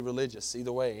religious.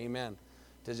 Either way, amen.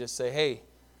 To just say, hey,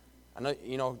 I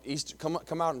know, Easter,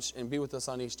 come out and be with us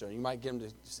on Easter. You might get them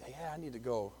to say, yeah, I need to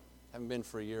go. I haven't been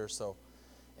for a year or so.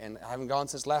 And I haven't gone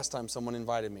since last time someone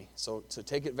invited me. So to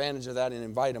take advantage of that and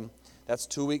invite them, that's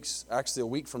 2 weeks, actually a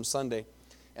week from Sunday.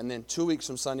 And then 2 weeks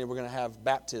from Sunday, we're going to have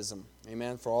baptism.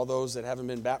 Amen. For all those that haven't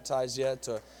been baptized yet,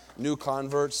 new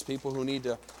converts, people who need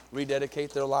to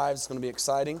rededicate their lives. It's going to be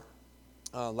exciting.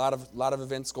 A lot of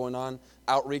events going on.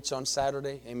 Outreach on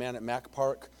Saturday. Amen. At Mac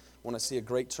Park. Want to see a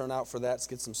great turnout for that. Let's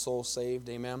get some souls saved.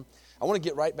 Amen. I want to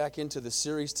get right back into the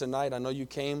series tonight. I know you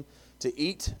came to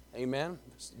eat. Amen.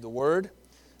 The Word.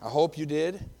 I hope you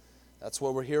did. That's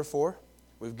what we're here for.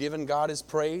 We've given God His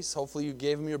praise. Hopefully you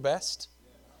gave Him your best.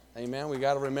 Amen. We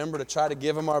got to remember to try to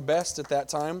give Him our best at that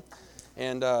time.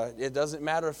 And it doesn't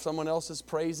matter if someone else is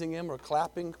praising Him or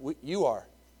clapping. You are.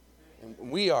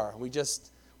 And we are. We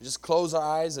just close our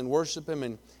eyes and worship Him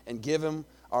and give Him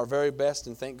our very best,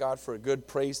 and thank God for a good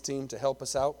praise team to help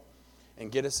us out and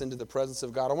get us into the presence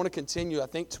of God. I want to continue, I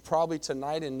think, probably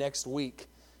tonight and next week.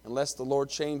 Unless the Lord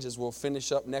changes, we'll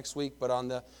finish up next week. But on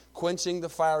the quenching the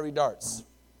fiery darts.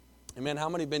 Amen. How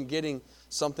many have been getting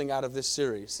something out of this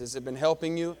series? Has it been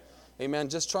helping you? Amen.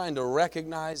 Just trying to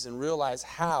recognize and realize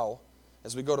how,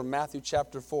 as we go to Matthew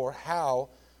chapter 4, how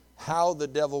the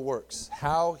devil works.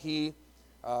 How he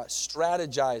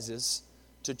strategizes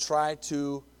to try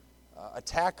to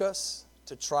attack us,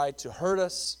 to try to hurt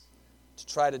us, to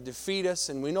try to defeat us.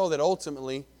 And we know that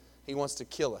ultimately he wants to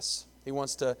kill us. He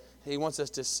wants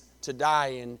us to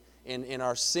die in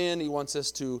our sin. He wants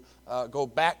us to go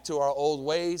back to our old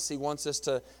ways. He wants us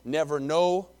to never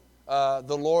know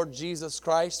the Lord Jesus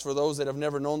Christ. For those that have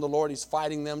never known the Lord, He's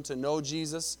fighting them to know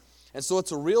Jesus. And so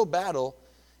it's a real battle,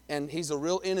 and he's a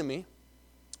real enemy.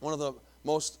 One of the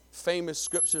most famous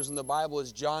scriptures in the Bible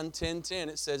is John 10:10.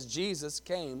 It says, Jesus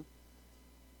came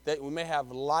that we may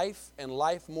have life and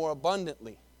life more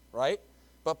abundantly, right?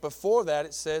 But before that,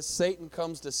 it says Satan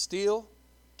comes to steal,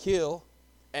 kill,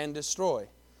 and destroy.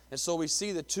 And so we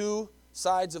see the two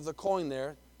sides of the coin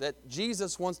there, that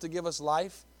Jesus wants to give us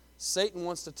life, Satan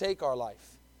wants to take our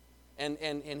life. And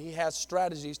he has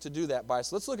strategies to do that by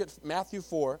us. Let's look at Matthew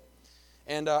 4.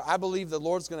 And I believe the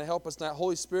Lord's going to help us tonight.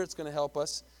 Holy Spirit's going to help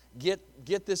us get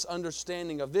this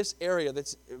understanding of this area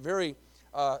that's very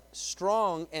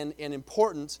strong and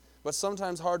important, but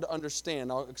sometimes hard to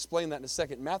understand. I'll explain that in a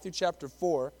second. Matthew chapter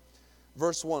 4,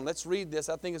 verse 1. Let's read this.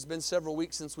 I think it's been several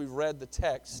weeks since we've read the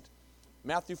text.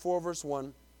 Matthew 4, verse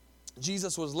 1.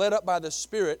 Jesus was led up by the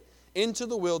Spirit into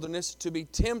the wilderness to be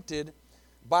tempted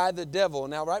by the devil.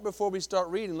 Now, right before we start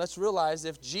reading, let's realize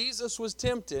if Jesus was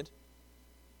tempted,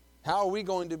 how are we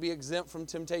going to be exempt from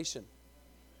temptation?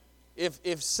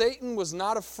 If Satan was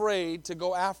not afraid to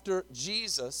go after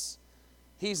Jesus,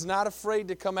 he's not afraid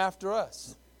to come after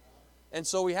us. And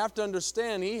so we have to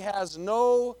understand he has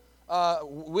no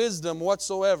wisdom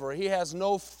whatsoever. He has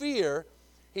no fear.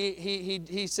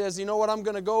 He says, you know what, I'm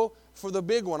going to go for the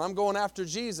big one. I'm going after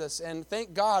Jesus. And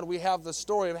thank God we have the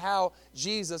story of how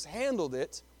Jesus handled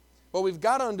it. But we've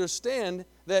got to understand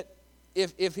that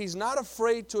if he's not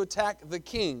afraid to attack the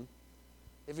king,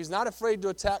 if he's not afraid to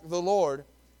attack the Lord,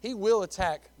 he will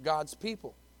attack God's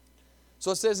people.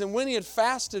 So it says, and when he had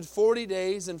fasted 40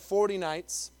 days and 40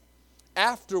 nights,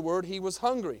 afterward he was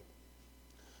hungry.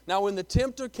 Now when the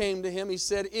tempter came to him, he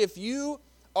said, if you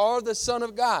are the Son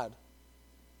of God,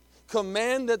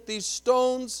 command that these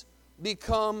stones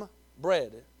become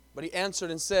bread. But he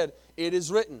answered and said, it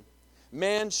is written,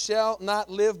 man shall not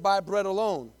live by bread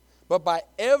alone, but by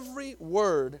every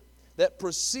word that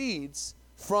proceeds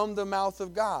from the mouth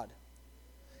of God.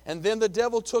 And then the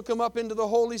devil took him up into the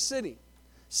holy city,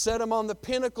 set him on the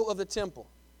pinnacle of the temple,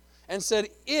 and said,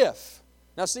 if,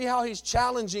 now see how he's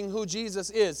challenging who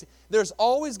Jesus is. There's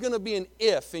always going to be an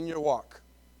if in your walk.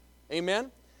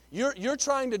 Amen? You're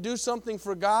trying to do something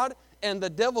for God, and the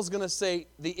devil's going to say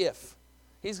the if.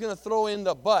 He's going to throw in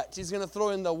the but. He's going to throw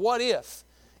in the what if.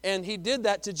 And he did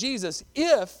that to Jesus.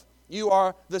 If you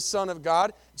are the Son of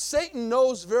God. Satan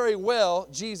knows very well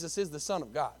Jesus is the Son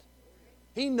of God.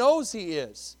 He knows he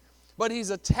is. But he's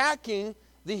attacking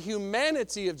the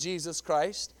humanity of Jesus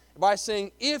Christ by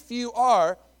saying, if you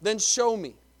are, then show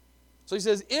me. So he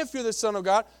says, if you're the Son of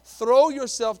God, throw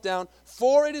yourself down,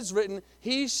 for it is written,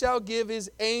 he shall give his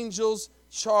angels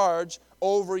charge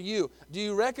over you. Do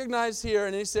you recognize here,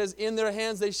 and he says, in their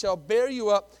hands they shall bear you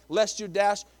up, lest you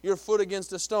dash your foot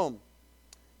against a stone.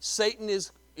 Satan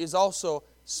is also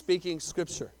speaking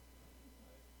Scripture.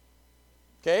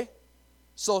 Okay?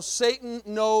 So Satan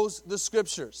knows the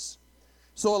Scriptures.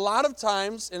 So a lot of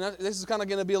times, and this is kind of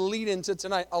going to be a lead into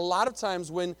tonight, a lot of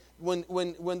times when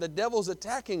the devil's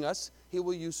attacking us, he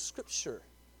will use Scripture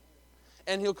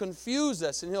and he'll confuse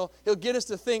us, and he'll get us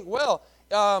to think, well,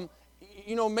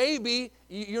 maybe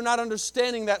you're not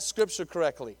understanding that scripture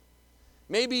correctly.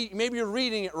 Maybe you're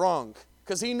reading it wrong,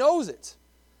 because he knows it.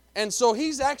 And so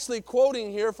he's actually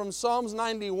quoting here from Psalms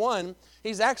 91.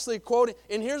 He's actually quoting,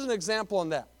 and here's an example on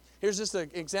that. Here's just an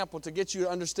example to get you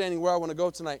understanding where I want to go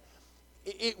tonight.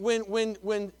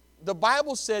 When the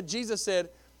Bible said, Jesus said,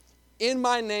 in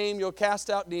my name you'll cast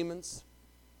out demons.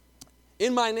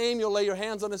 In my name you'll lay your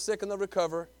hands on the sick and they'll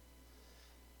recover.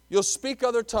 You'll speak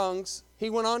other tongues.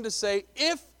 He went on to say,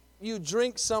 if you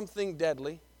drink something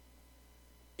deadly,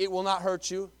 it will not hurt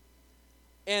you.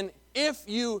 And if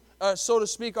you, so to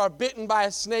speak, are bitten by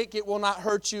a snake, it will not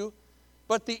hurt you.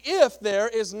 But the if there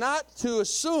is not to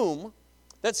assume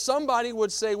that somebody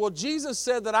would say, well, Jesus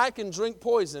said that I can drink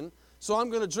poison, so I'm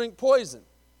going to drink poison.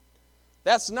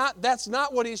 That's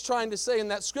not what he's trying to say in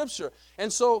that scripture.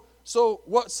 And so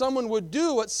what someone would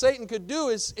do, what Satan could do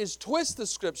is twist the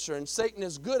scripture, and Satan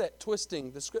is good at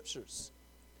twisting the scriptures.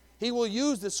 He will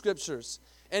use the scriptures,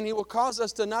 and he will cause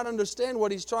us to not understand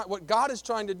what God is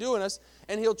trying to do in us,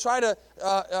 and he'll try to,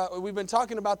 we've been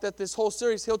talking about that this whole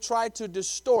series, he'll try to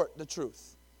distort the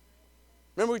truth.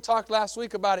 Remember we talked last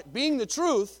week about it being the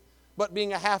truth, but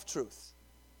being a half-truth.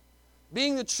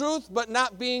 Being the truth, but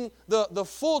not being the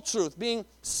full truth. Being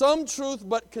some truth,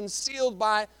 but concealed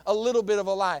by a little bit of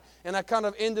a lie. And I kind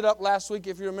of ended up last week,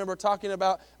 if you remember, talking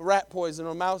about rat poison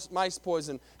or mice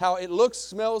poison. How it looks,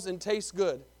 smells, and tastes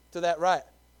good to that rat.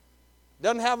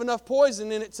 Doesn't have enough poison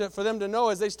in it for them to know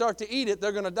as they start to eat it,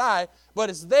 they're going to die. But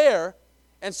it's there,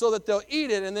 and so that they'll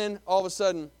eat it, and then all of a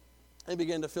sudden, they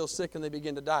begin to feel sick and they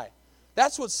begin to die.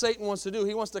 That's what Satan wants to do.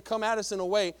 He wants to come at us in a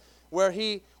way where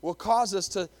he will cause us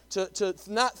to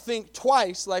not think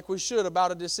twice like we should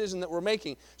about a decision that we're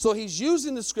making. So he's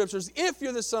using the scriptures. If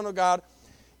you're the Son of God,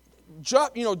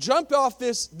 jump off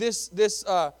this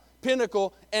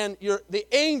pinnacle, and the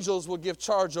angels will give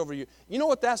charge over you. You know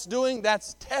what that's doing?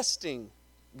 That's testing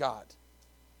God.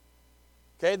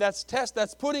 Okay,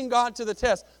 that's putting God to the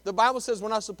test. The Bible says we're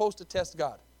not supposed to test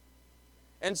God.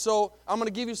 And so I'm going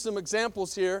to give you some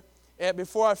examples here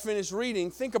before I finish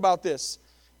reading. Think about this.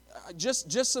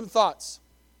 Just some thoughts.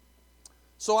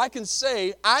 So I can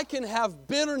say, I can have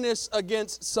bitterness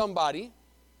against somebody.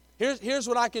 Here's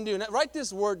what I can do. Now, write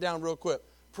this word down real quick.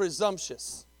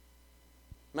 Presumptuous.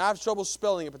 I have trouble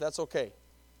spelling it, but that's okay.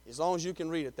 As long as you can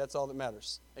read it, that's all that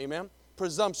matters. Amen?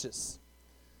 Presumptuous.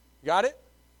 Got it?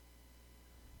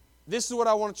 This is what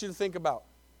I want you to think about.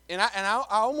 And I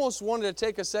almost wanted to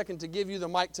take a second to give you the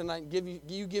mic tonight and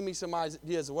give me some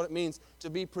ideas of what it means to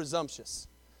be presumptuous.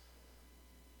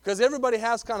 Because everybody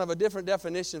has kind of a different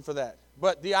definition for that.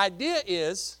 But the idea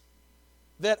is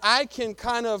that I can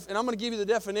kind of, and I'm going to give you the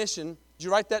definition. Did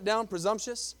you write that down?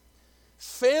 Presumptuous?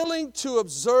 Failing to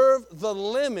observe the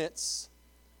limits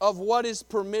of what is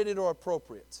permitted or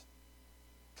appropriate.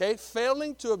 Okay?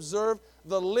 Failing to observe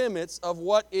the limits of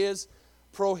what is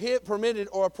permitted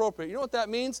or appropriate. You know what that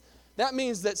means? That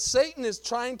means that Satan is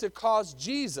trying to cause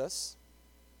Jesus,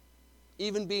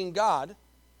 even being God,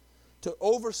 to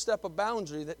overstep a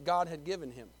boundary that God had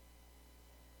given him.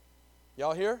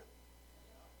 Y'all here?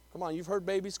 Come on, you've heard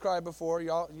babies cry before.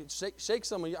 Y'all shake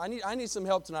some of you. I need some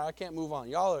help tonight. I can't move on.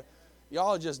 Y'all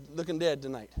are just looking dead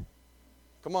tonight.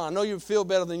 Come on, I know you feel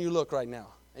better than you look right now.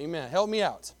 Amen. Help me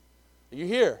out. Are you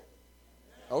here?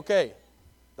 Okay.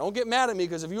 Don't get mad at me,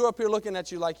 because if you're up here looking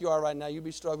at you like you are right now, you'd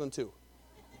be struggling too.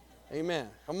 Amen.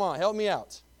 Come on, help me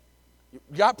out. You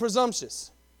got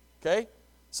presumptuous. Okay?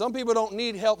 Some people don't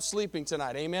need help sleeping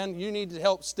tonight. Amen? You need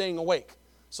help staying awake.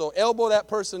 So elbow that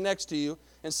person next to you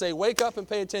and say, wake up and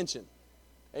pay attention.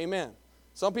 Amen.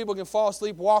 Some people can fall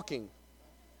asleep walking.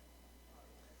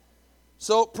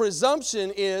 So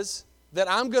presumption is that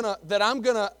I'm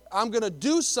gonna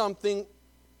do something,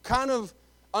 kind of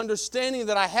understanding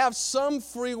that I have some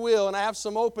free will and I have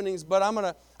some openings, but I'm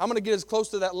gonna get as close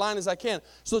to that line as I can.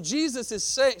 So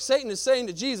Satan is saying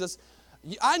to Jesus,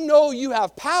 I know you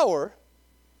have power,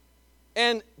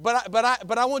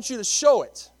 but I want you to show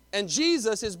it. And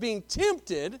Jesus is being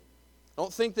tempted.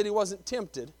 Don't think that he wasn't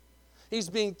tempted. He's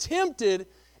being tempted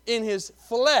in his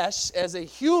flesh as a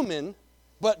human,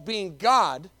 but being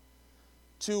God,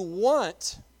 to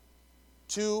want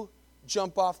to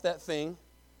jump off that thing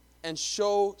and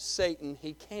show Satan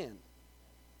he can.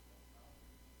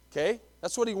 Okay?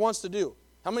 That's what he wants to do.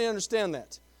 How many understand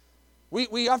that?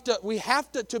 We have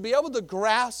to be able to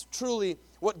grasp truly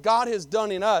what God has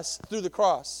done in us through the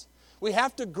cross. We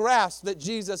have to grasp that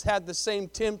Jesus had the same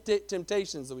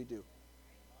temptations that we do.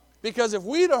 Because if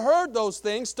we'd have heard those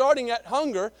things, starting at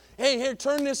hunger, hey, here,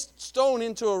 turn this stone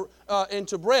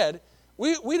into bread,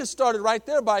 we'd have started right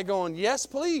there by going, yes,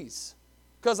 please.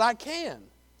 because I can.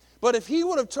 But if he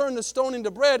would have turned the stone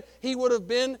into bread, he would have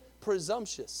been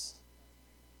presumptuous.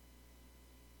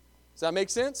 Does that make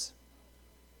sense?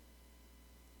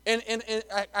 And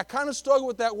I kind of struggle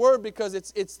with that word because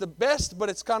it's the best, but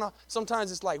it's kind of,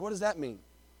 sometimes it's like, what does that mean?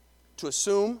 To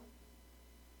assume,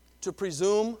 to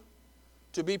presume,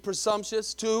 to be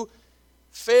presumptuous, to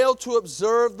fail to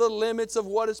observe the limits of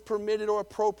what is permitted or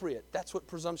appropriate. That's what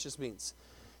presumptuous means.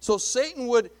 So Satan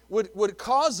would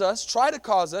cause us, try to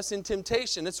cause us in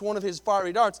temptation, it's one of his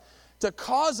fiery darts, to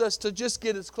cause us to just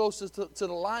get as close to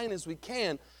the line as we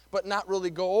can, but not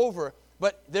really go over.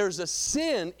 But there's a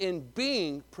sin in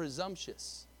being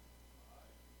presumptuous.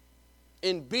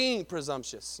 In being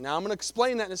presumptuous. Now I'm going to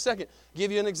explain that in a second.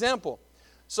 Give you an example.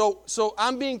 So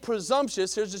I'm being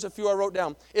presumptuous. Here's just a few I wrote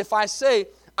down. If I say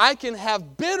I can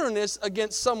have bitterness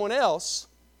against someone else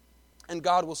and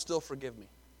God will still forgive me.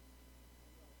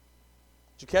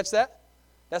 Did you catch that?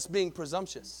 That's being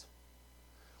presumptuous.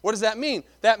 What does that mean?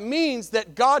 That means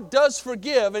that God does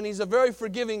forgive, and He's a very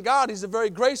forgiving God. He's a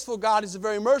very graceful God. He's a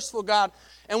very merciful God,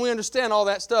 and we understand all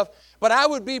that stuff. But I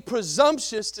would be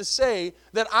presumptuous to say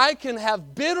that I can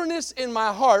have bitterness in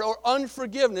my heart or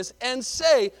unforgiveness and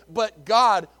say, but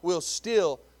God will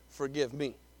still forgive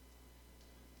me.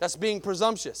 That's being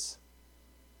presumptuous.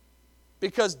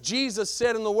 Because Jesus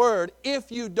said in the Word,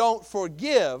 if you don't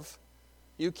forgive,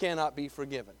 you cannot be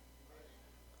forgiven.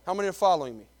 How many are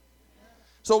following me?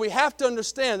 So we have to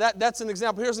understand that that's an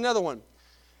example. Here's another one.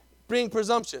 Being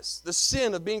presumptuous. The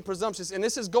sin of being presumptuous. And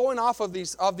this is going off of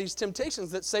these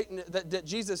temptations that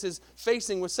Jesus is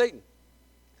facing with Satan.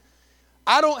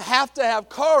 I don't have to have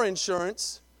car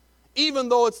insurance, even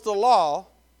though it's the law,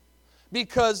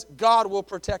 because God will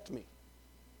protect me.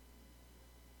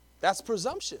 That's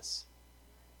presumptuous.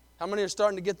 How many are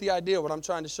starting to get the idea of what I'm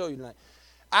trying to show you tonight?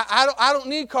 I don't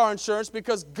need car insurance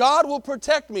because God will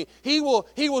protect me. He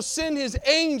will send His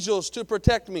angels to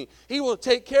protect me. He will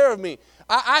take care of me.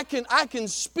 I can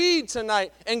speed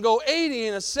tonight and go 80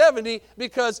 and a 70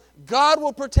 because God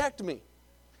will protect me.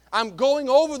 I'm going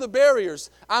over the barriers.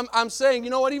 I'm saying, you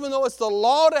know what, even though it's the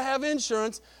law to have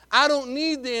insurance, I don't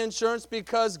need the insurance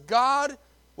because God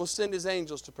will send His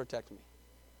angels to protect me.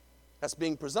 That's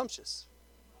being presumptuous.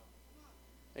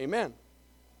 Amen.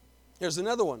 Here's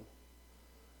another one.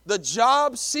 The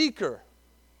job seeker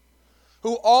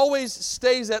who always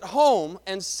stays at home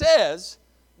and says,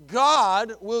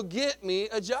 God will get me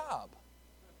a job.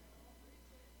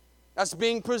 That's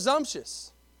being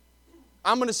presumptuous.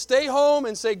 I'm going to stay home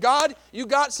and say, God, you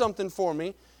got something for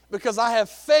me because I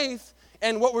have faith.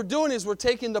 And what we're doing is we're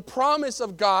taking the promise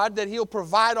of God that He'll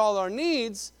provide all our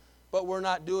needs, but we're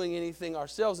not doing anything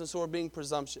ourselves, and so we're being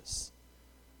presumptuous.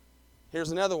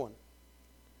 Here's another one.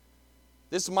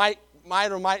 This might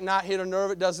or might not hit a nerve.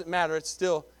 It doesn't matter. It's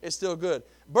still good.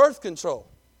 Birth control.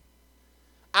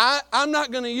 I'm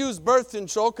not going to use birth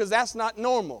control because that's not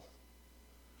normal.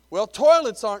 Well,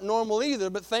 toilets aren't normal either,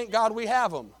 but thank God we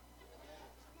have them.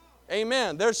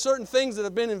 Amen. There's certain things that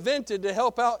have been invented to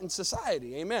help out in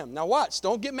society. Amen. Now watch.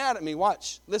 Don't get mad at me.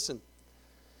 Watch. Listen.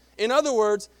 In other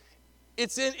words,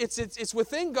 it's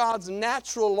within God's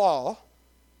natural law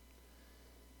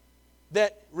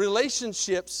that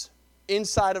relationships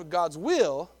inside of God's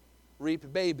will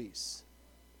reap babies.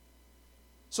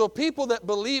 So people that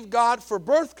believe God for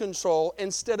birth control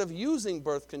instead of using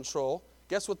birth control,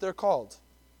 guess what they're called?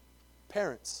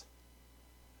 Parents.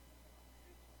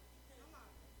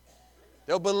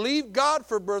 They'll believe God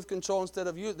for birth control instead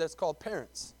of you. That's called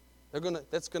parents.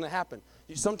 That's going to happen.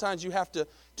 Sometimes you have to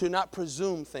not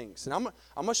presume things. And I'm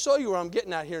going to show you where I'm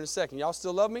getting at here in a second. Y'all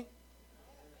still love me?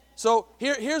 So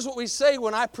here's what we say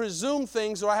when I presume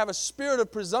things or I have a spirit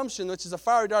of presumption, which is a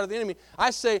fiery dart of the enemy.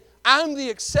 I say, I'm the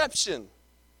exception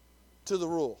to the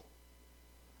rule.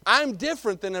 I'm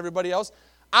different than everybody else.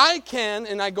 I can,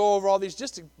 and I go over all these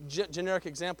just generic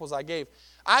examples I gave.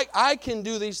 I can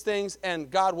do these things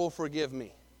and God will forgive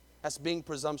me. That's being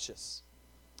presumptuous.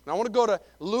 Now I want to go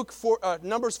to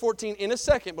Numbers 14 in a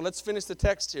second, but let's finish the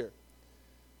text here.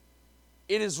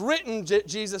 It is written,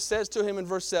 Jesus says to him in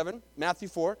verse 7, Matthew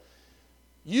 4,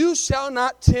 you shall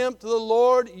not tempt the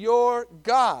Lord your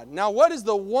God. Now, what is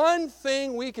the one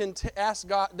thing we can ask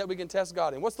God that we can test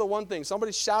God in? What's the one thing?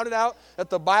 Somebody shouted out that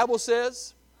the Bible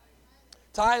says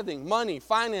tithing, money,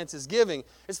 finances, giving.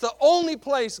 It's the only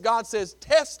place God says,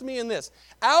 test me in this.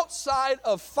 Outside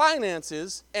of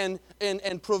finances and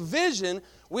provision,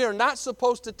 we are not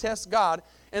supposed to test God.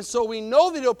 And so we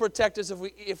know that He'll protect us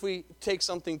if we take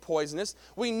something poisonous.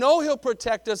 We know He'll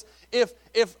protect us if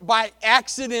by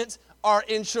accident our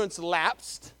insurance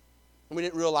lapsed and we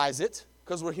didn't realize it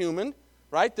because we're human.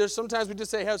 Right? There's sometimes we just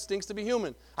say, hey, it stinks to be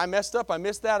human. I messed up. I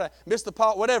missed that. I missed the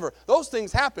pot, whatever. Those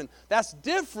things happen. That's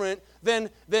different than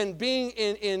being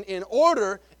in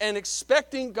order and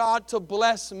expecting God to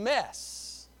bless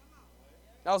mess.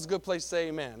 That was a good place to say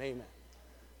amen. Amen.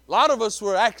 A lot of us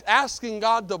were asking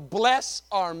God to bless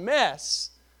our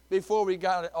mess before we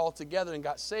got it all together and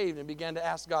got saved and began to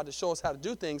ask God to show us how to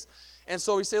do things. And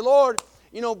so we say, Lord,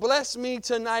 bless me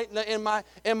tonight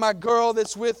and my girl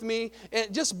that's with me.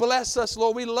 And just bless us,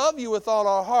 Lord. We love you with all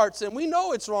our hearts. And we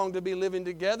know it's wrong to be living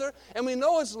together. And we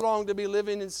know it's wrong to be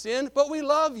living in sin. But we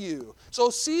love you. So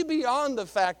see beyond the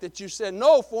fact that you said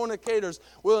no fornicators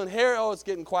will inherit. Oh, it's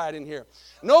getting quiet in here.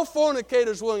 No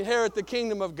fornicators will inherit the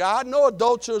kingdom of God. No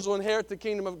adulterers will inherit the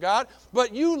kingdom of God.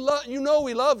 But you know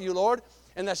we love you, Lord.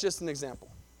 And that's just an example.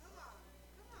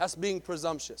 That's being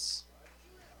presumptuous.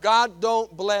 God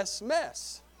don't bless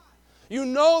mess. You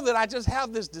know that I just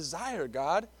have this desire,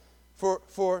 God,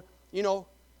 for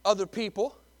other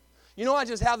people. I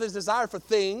just have this desire for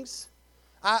things.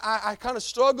 I kind of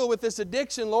struggle with this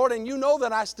addiction, Lord, and you know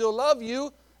that I still love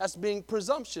you. That's being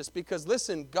presumptuous because,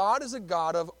 listen, God is a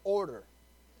God of order.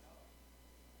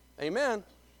 Amen.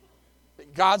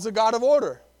 God's a God of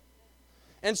order.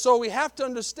 And so we have to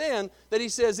understand that he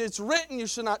says, it's written, you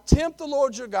shall not tempt the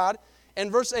Lord your God.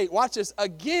 And verse 8, watch this.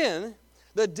 Again,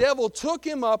 the devil took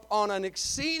him up on an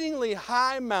exceedingly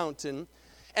high mountain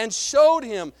and showed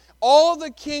him all the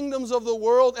kingdoms of the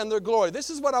world and their glory. This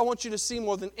is what I want you to see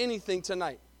more than anything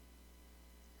tonight.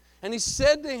 And he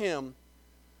said to him,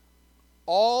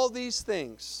 all these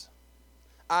things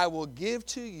I will give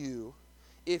to you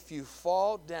if you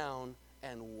fall down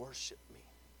and worship me.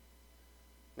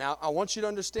 Now, I want you to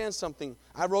understand something.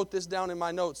 I wrote this down in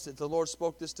my notes that the Lord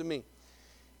spoke this to me.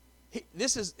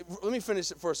 Let me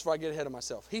finish it first before I get ahead of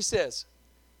myself. He says,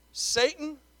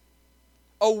 Satan,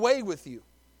 away with you.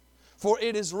 For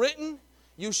it is written,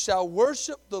 you shall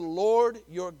worship the Lord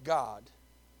your God,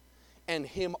 and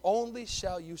him only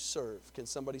shall you serve. Can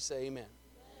somebody say amen?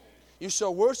 You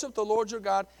shall worship the Lord your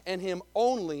God, and him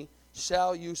only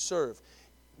shall you serve.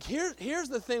 Here's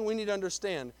the thing we need to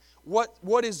understand.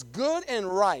 What is good and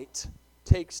right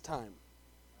takes time.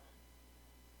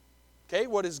 Okay,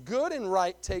 what is good and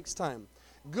right takes time.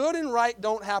 Good and right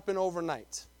don't happen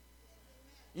overnight.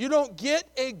 You don't get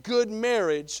a good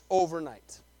marriage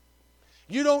overnight.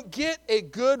 You don't get a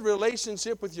good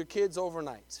relationship with your kids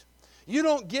overnight. You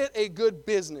don't get a good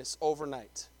business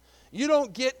overnight. You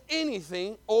don't get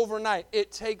anything overnight.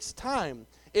 It takes time.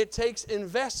 It takes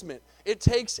investment. It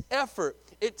takes effort.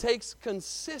 It takes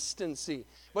consistency.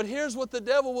 But here's what the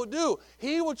devil will do.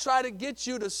 He will try to get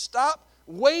you to stop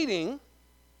waiting,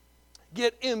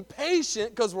 get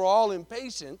impatient, because we're all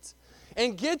impatient,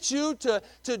 and get you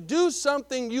to do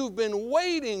something you've been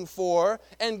waiting for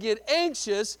and get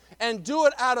anxious and do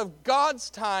it out of God's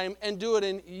time and do it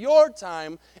in your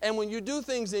time. And when you do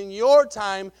things in your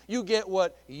time, you get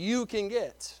what you can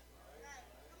get.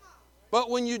 But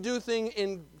when you do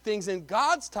things in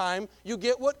God's time, you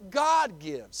get what God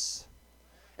gives.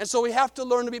 And so we have to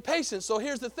learn to be patient. So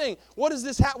here's the thing. What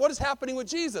is happening with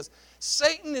Jesus?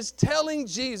 Satan is telling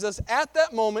Jesus at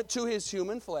that moment to his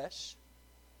human flesh,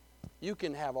 you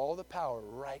can have all the power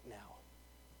right now.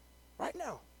 Right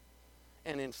now.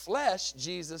 And in flesh,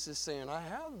 Jesus is saying, I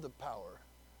have the power.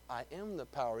 I am the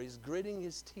power. He's gritting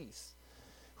his teeth.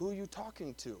 Who are you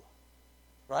talking to?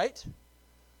 Right?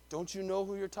 Don't you know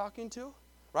who you're talking to?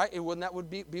 Right? Wouldn't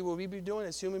that be what we'd be doing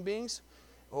as human beings?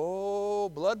 Oh,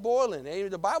 blood boiling. Hey,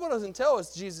 the Bible doesn't tell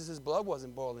us Jesus' blood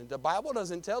wasn't boiling. The Bible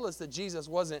doesn't tell us that Jesus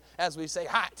wasn't, as we say,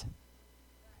 hot.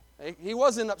 He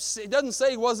wasn't upset. It doesn't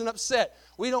say he wasn't upset.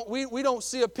 We don't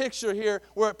see a picture here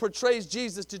where it portrays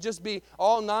Jesus to just be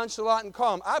all nonchalant and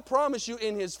calm. I promise you,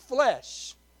 in his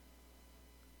flesh,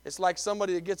 it's like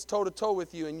somebody that gets toe-to-toe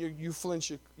with you and you flinch,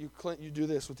 you do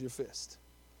this with your fist.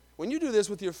 When you do this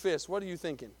with your fist, what are you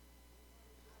thinking?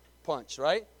 Punch,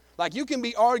 right? Like you can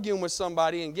be arguing with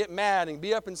somebody and get mad and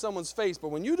be up in someone's face, but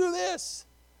when you do this,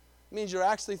 it means you're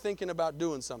actually thinking about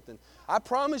doing something. I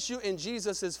promise you, in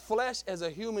Jesus' flesh as a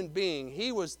human being,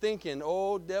 he was thinking,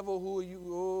 oh, devil, who are you?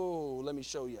 Oh, let me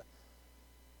show you.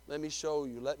 Let me show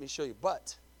you. Let me show you.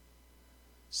 But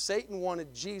Satan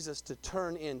wanted Jesus to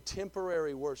turn in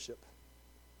temporary worship.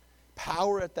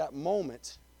 Power at that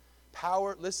moment.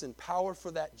 Power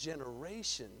for that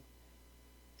generation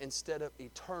instead of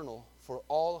eternal for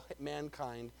all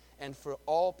mankind and for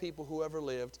all people who ever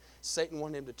lived. Satan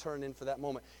wanted him to turn in for that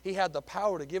moment. He had the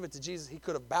power to give it to Jesus. He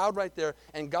could have bowed right there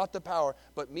and got the power,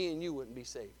 but me and you wouldn't be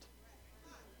saved.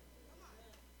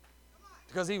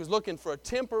 Because he was looking for a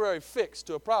temporary fix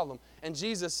to a problem. And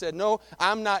Jesus said, no,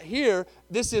 I'm not here.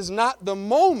 This is not the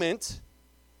moment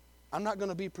I'm not going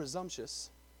to be presumptuous,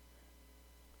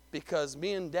 because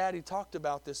me and Daddy talked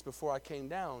about this before I came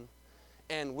down,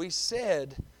 and we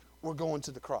said we're going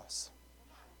to the cross.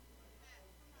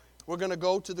 We're going to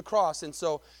go to the cross. And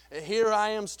so here I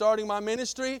am starting my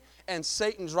ministry, and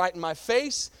Satan's right in my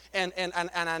face. And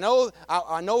I know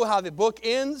how the book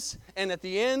ends. And at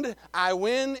the end, I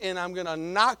win, and I'm going to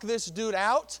knock this dude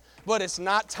out. But it's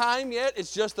not time yet.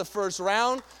 It's just the first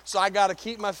round. So I got to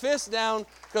keep my fist down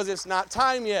because it's not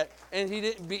time yet. And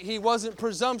he wasn't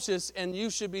presumptuous, and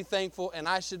you should be thankful, and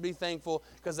I should be thankful,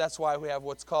 because that's why we have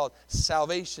what's called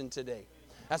salvation today.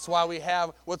 That's why we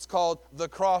have what's called the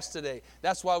cross today.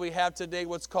 That's why we have today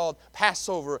what's called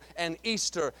Passover and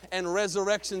Easter and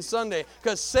Resurrection Sunday.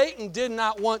 Because Satan did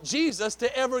not want Jesus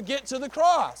to ever get to the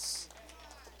cross.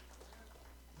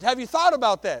 Have you thought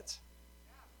about that?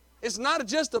 It's not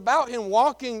just about him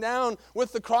walking down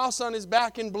with the cross on his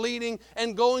back and bleeding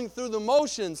and going through the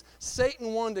motions.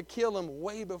 Satan wanted to kill him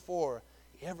way before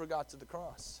he ever got to the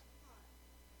cross.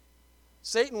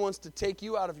 Satan wants to take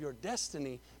you out of your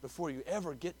destiny before you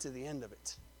ever get to the end of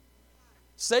it.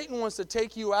 Satan wants to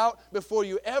take you out before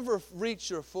you ever reach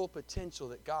your full potential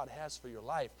that God has for your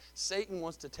life. Satan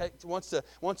wants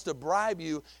to bribe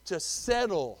you to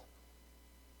settle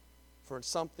for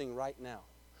something right now,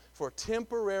 for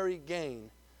temporary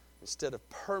gain instead of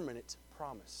permanent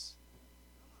promise.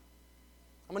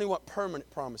 How many want permanent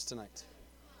promise tonight?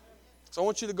 So I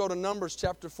want you to go to Numbers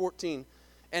chapter 14.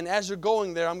 And as you're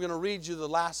going there, I'm going to read you the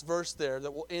last verse there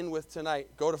that we'll end with tonight.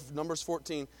 Go to Numbers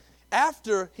 14.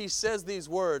 After he says these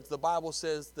words, the Bible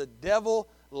says, the devil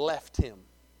left him.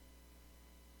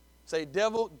 Say,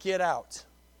 devil, get out.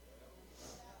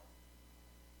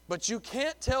 But you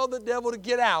can't tell the devil to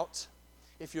get out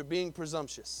if you're being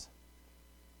presumptuous.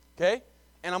 Okay?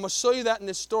 And I'm going to show you that in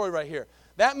this story right here.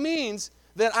 That means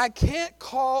that I can't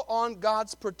call on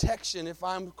God's protection if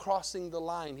I'm crossing the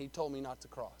line He told me not to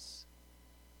cross.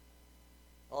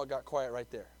 Oh, it got quiet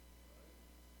right there.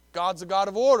 God's a God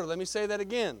of order. Let me say that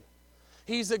again.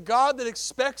 He's a God that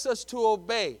expects us to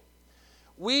obey.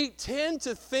 We tend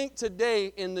to think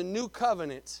today in the new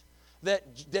covenant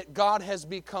that God has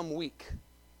become weak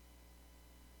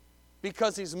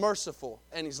because He's merciful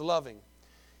and He's loving.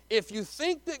 If you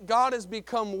think that God has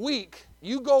become weak,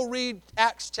 you go read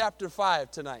Acts chapter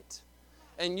 5 tonight,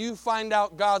 and you find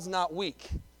out God's not weak.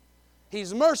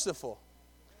 He's merciful.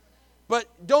 But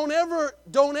don't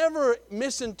ever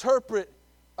misinterpret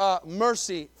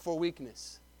mercy for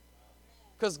weakness,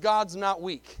 because God's not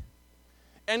weak.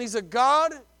 And He's a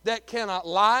God that cannot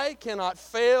lie, cannot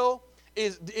fail,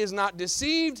 is not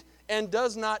deceived, and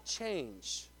does not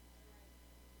change.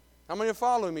 How many are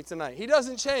following me tonight? He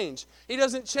doesn't change. He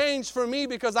doesn't change for me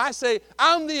because I say,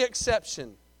 I'm the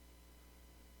exception.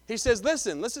 He says,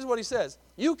 listen, this is what He says.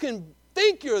 You can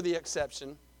think you're the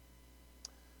exception,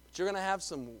 but you're going to have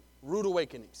some rude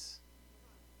awakenings.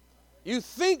 You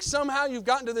think somehow you've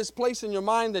gotten to this place in your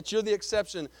mind that you're the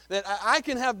exception, that I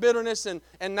can have bitterness and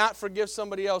not forgive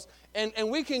somebody else.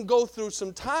 And we can go through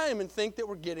some time and think that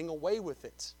we're getting away with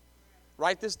it.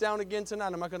 Write this down again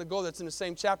tonight. I'm not going to go. That's in the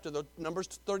same chapter, though. Numbers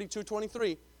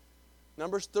 32:23.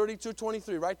 Numbers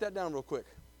 32:23. Write that down real quick.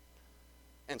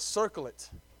 And circle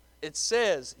it. It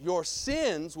says, your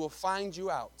sins will find you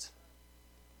out.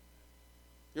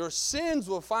 Your sins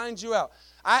will find you out.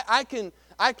 I can,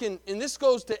 and this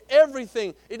goes to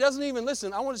everything. It doesn't even,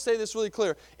 listen, I want to say this really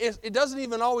clear. It doesn't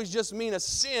even always just mean a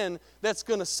sin that's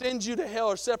going to send you to hell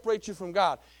or separate you from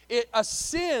God. A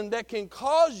sin that can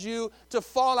cause you to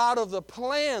fall out of the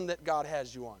plan that God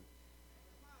has you on.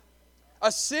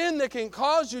 A sin that can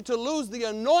cause you to lose the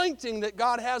anointing that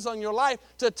God has on your life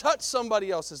to touch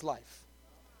somebody else's life.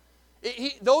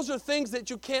 Those are things that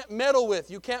you can't meddle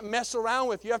with. You can't mess around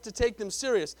with. You have to take them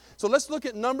serious. So let's look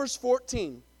at Numbers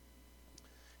 14.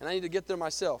 And I need to get there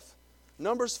myself.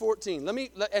 Numbers 14.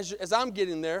 As I'm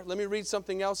getting there, let me read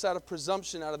something else out of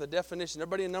presumption, out of the definition.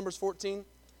 Everybody in Numbers 14?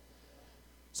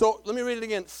 So let me read it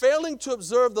again. Failing to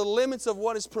observe the limits of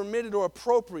what is permitted or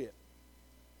appropriate.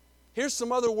 Here's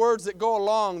some other words that go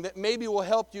along that maybe will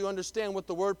help you understand what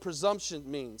the word presumption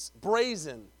means.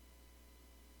 Brazen.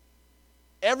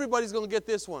 Everybody's going to get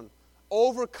this one.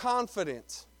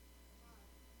 Overconfident.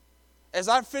 As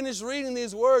I finish reading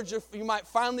these words, you might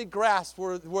finally grasp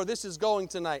where this is going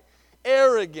tonight.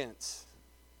 Arrogant.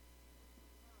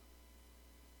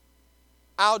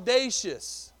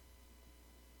 Audacious.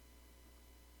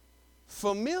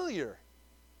 Familiar.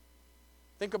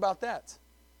 Think about that.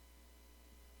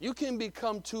 You can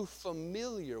become too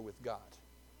familiar with God.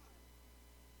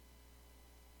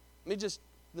 Let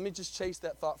me just chase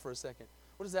that thought for a second.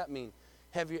 What does that mean?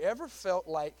 Have you ever felt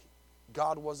like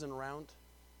God wasn't around?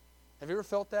 Have you ever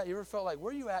felt that? You ever felt like,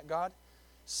 where are you at, God?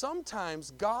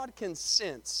 Sometimes God can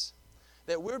sense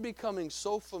that we're becoming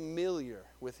so familiar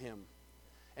with Him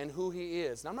and who He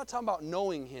is. And I'm not talking about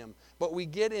knowing Him, but we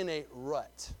get in a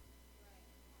rut.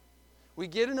 We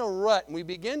get in a rut and we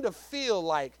begin to feel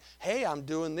like, hey, I'm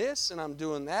doing this and I'm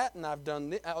doing that and I've done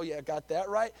this. Oh yeah, I got that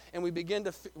right. And we begin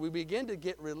to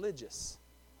get religious.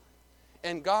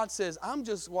 And God says,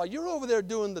 while you're over there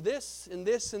doing this and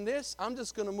this and this, I'm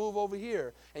just going to move over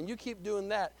here. And you keep doing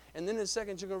that. And then in a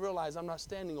second, you're going to realize I'm not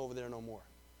standing over there no more.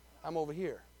 I'm over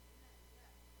here.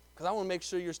 Because I want to make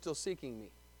sure you're still seeking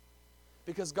me.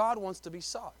 Because God wants to be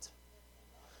sought.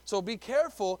 So be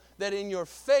careful that in your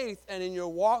faith and in your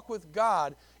walk with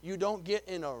God, you don't get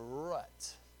in a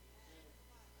rut.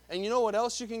 And you know what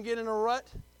else you can get in a rut?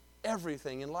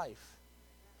 Everything in life.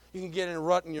 You can get in a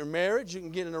rut in your marriage. You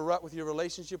can get in a rut with your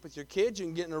relationship with your kids. You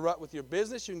can get in a rut with your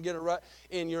business. You can get in a rut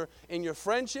in your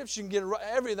friendships. You can get in a rut,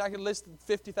 everything. I could list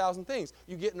 50,000 things.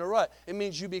 You get in a rut. It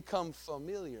means you become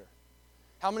familiar.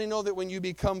 How many know that when you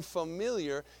become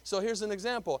familiar? So here's an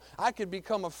example. I could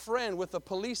become a friend with a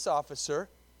police officer.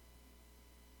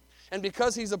 And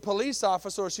because he's a police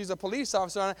officer or she's a police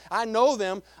officer, I know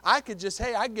them, I could just,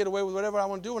 hey, I can get away with whatever I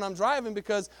want to do when I'm driving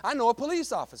because I know a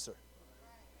police officer.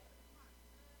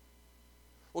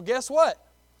 Well, guess what?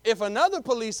 If another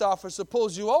police officer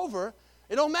pulls you over,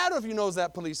 it don't matter if you know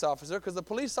that police officer because the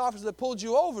police officer that pulled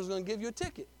you over is going to give you a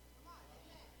ticket.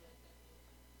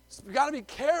 So you've got to be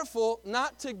careful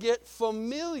not to get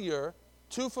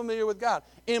too familiar with God.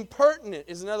 Impertinent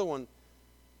is another one.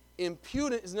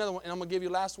 Impudent is another one. And I'm going to give you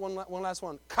one last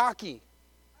one. Cocky.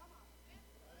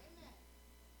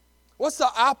 What's the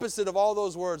opposite of all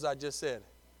those words I just said?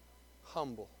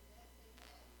 Humble.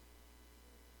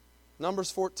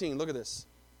 Numbers 14, look at this.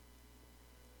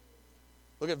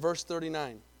 Look at verse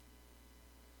 39.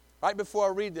 Right before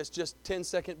I read this, just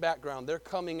 10-second background. They're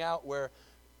coming out where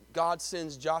God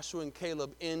sends Joshua and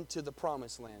Caleb into the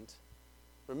promised land.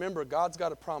 Remember, God's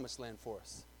got a promised land for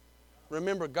us.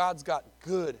 Remember, God's got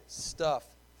good stuff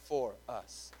for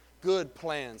us. Good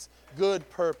plans, good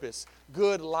purpose,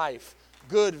 good life,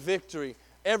 good victory.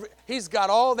 He's got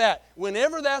all that.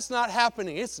 Whenever that's not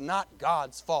happening, it's not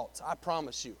God's fault. I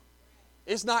promise you.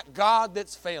 It's not God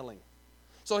that's failing.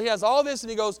 So He has all this and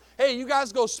He goes, hey, you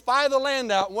guys go spy the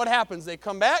land out. And what happens? They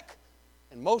come back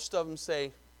and most of them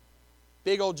say,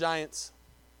 big old giants.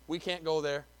 We can't go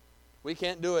there. We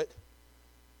can't do it.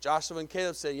 Joshua and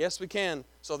Caleb say, yes, we can.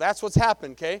 So that's what's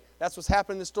happened, okay? That's what's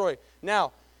happened in the story.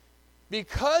 Now,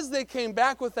 because they came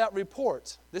back with that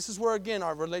report, this is where, again,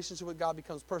 our relationship with God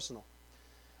becomes personal.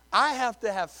 I have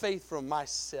to have faith for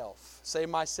myself. Say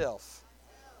myself.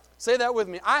 Say that with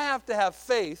me. I have to have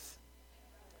faith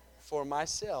for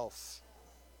myself.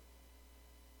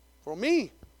 For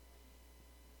me.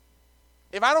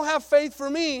 If I don't have faith for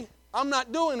me, I'm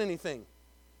not doing anything.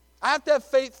 I have to have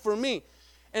faith for me.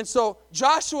 And so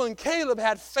Joshua and Caleb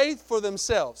had faith for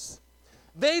themselves.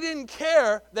 They didn't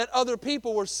care that other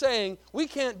people were saying, we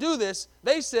can't do this.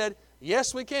 They said,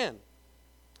 yes, we can.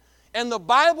 And the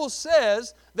Bible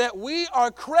says that we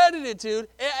are credited to,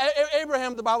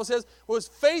 Abraham, the Bible says,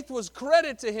 faith was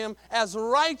credited to him as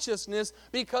righteousness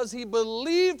because he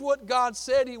believed what God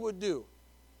said he would do.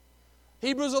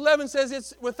 Hebrews 11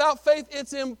 says without faith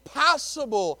it's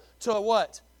impossible to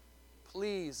what?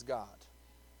 Please God.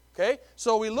 Okay?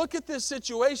 So we look at this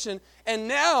situation, and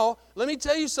now, let me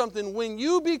tell you something. When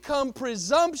you become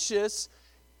presumptuous,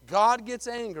 God gets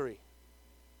angry.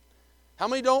 How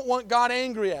many don't want God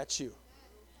angry at you?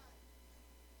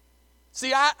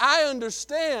 See,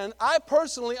 I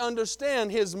personally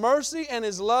understand His mercy and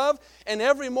His love, and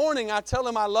every morning I tell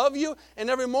Him I love you, and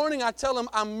every morning I tell Him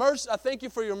I thank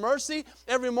you for your mercy.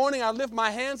 Every morning I lift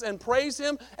my hands and praise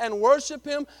Him and worship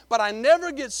Him, but I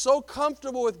never get so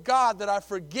comfortable with God that I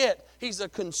forget He's a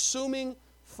consuming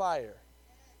fire.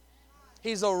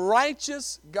 He's a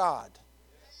righteous God.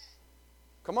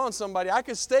 Come on, somebody. I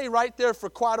could stay right there for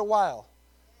quite a while.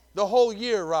 The whole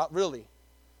year, really.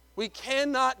 We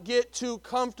cannot get too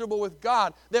comfortable with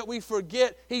God that we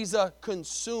forget He's a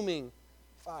consuming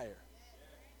fire.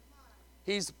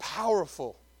 He's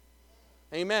powerful.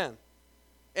 Amen.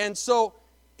 And so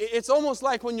it's almost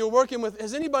like when you're working with,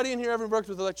 has anybody in here ever worked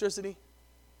with electricity?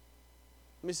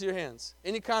 Let me see your hands.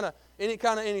 Any kind of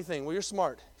anything. Well, you're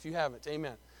smart if you haven't.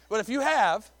 Amen. But if you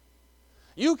have,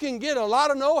 you can get a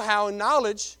lot of know-how and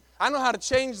knowledge. I know how to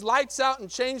change lights out and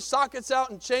change sockets out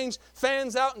and change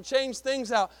fans out and change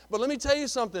things out. But let me tell you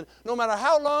something. No matter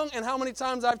how long and how many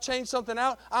times I've changed something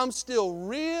out, I'm still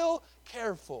real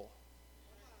careful.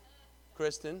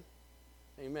 Kristen,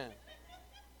 amen.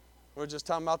 We were just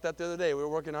talking about that the other day. We were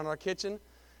working on our kitchen,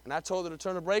 And I told her to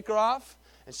turn the breaker off,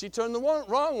 and she turned the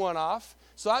wrong one off.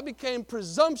 So I became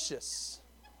presumptuous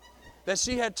that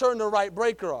she had turned the right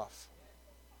breaker off.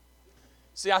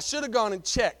 See, I should have gone and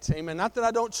checked. Amen. Not that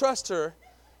I don't trust her,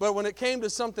 but when it came to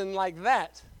something like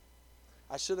that,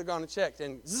 I should have gone and checked.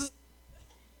 And zzz,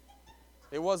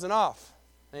 it wasn't off.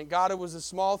 Thank God it was a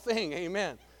small thing.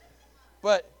 Amen.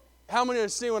 But how many are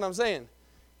seeing what I'm saying?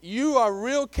 You are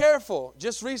real careful.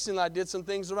 Just recently I did some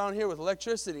things around here with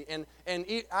electricity, and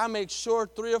I make sure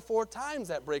 3 or 4 times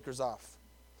that breaker's off.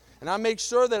 And I make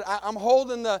sure that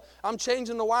I'm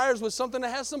changing the wires with something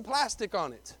that has some plastic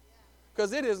on it.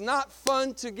 Because it is not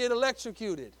fun to get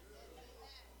electrocuted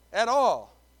at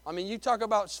all. I mean, you talk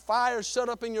about fire shut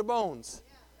up in your bones.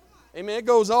 Amen. It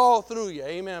goes all through you.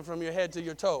 Amen. From your head to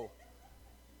your toe.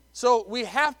 So we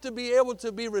have to be able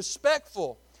to be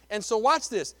respectful. And so watch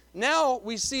this. Now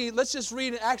we see, let's just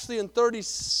read it actually in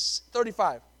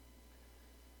 35.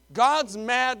 God's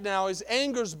mad now. His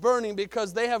anger's burning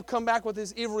because they have come back with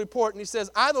this evil report. And he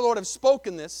says, I, the Lord, have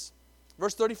spoken this.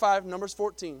 Verse 35, Numbers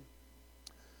 14.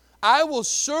 I will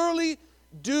surely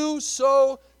do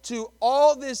so to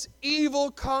all this evil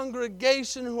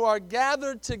congregation who are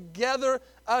gathered together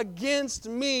against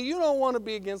me. You don't want to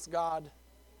be against God.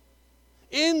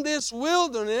 In this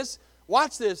wilderness,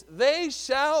 watch this, they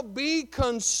shall be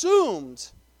consumed,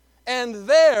 and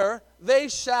there they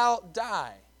shall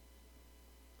die.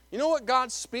 You know what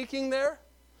God's speaking there?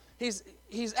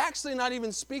 He's actually not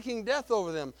even speaking death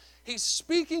over them. He's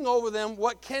speaking over them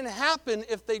what can happen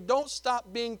if they don't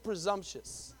stop being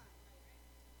presumptuous.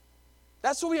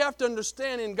 That's what we have to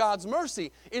understand in God's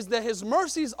mercy, is that His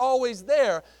mercy is always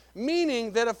there,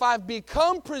 meaning that if I've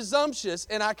become presumptuous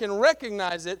and I can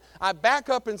recognize it, I back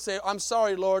up and say, I'm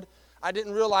sorry, Lord, I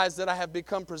didn't realize that I have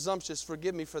become presumptuous.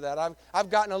 Forgive me for that. I've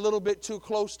gotten a little bit too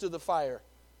close to the fire.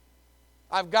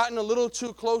 I've gotten a little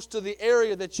too close to the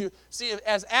area that you see.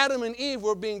 As Adam and Eve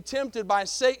were being tempted by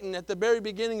Satan at the very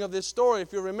beginning of this story,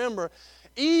 if you remember,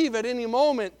 Eve at any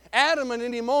moment, Adam at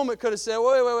any moment could have said,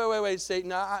 wait,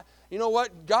 Satan, you know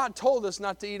what? God told us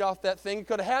not to eat off that thing. He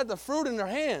could have had the fruit in their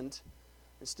hand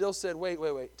and still said,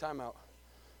 wait, time out.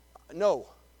 No.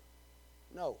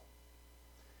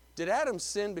 Did Adam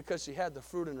sin because she had the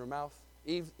fruit in her mouth?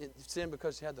 Eve sinned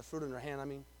because she had the fruit in her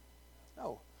hand,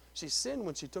 No. She sinned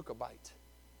when she took a bite.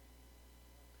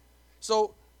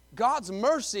 So God's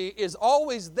mercy is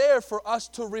always there for us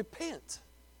to repent.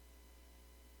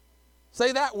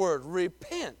 Say that word,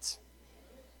 repent.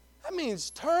 That means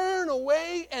turn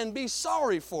away and be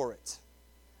sorry for it.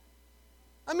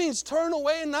 That means turn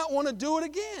away and not want to do it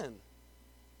again.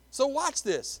 So watch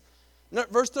this.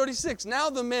 Verse 36, now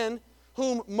the men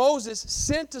whom Moses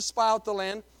sent to spy out the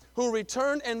land, who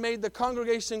returned and made the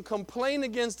congregation complain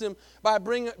against him by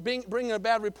bringing a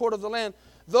bad report of the land,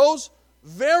 those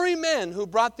very men who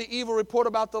brought the evil report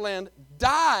about the land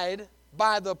died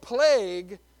by the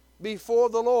plague before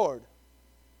the Lord.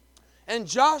 And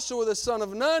Joshua the son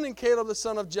of Nun and Caleb the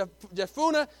son of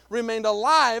Jephunneh remained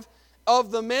alive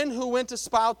of the men who went to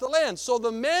spy out the land. So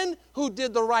the men who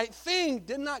did the right thing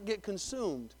did not get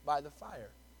consumed by the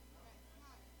fire.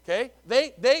 Okay?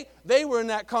 They were in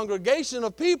that congregation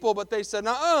of people, but they said,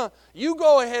 you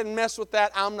go ahead and mess with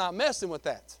that. I'm not messing with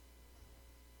that.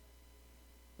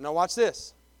 Now watch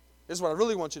this. This is what I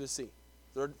really want you to see.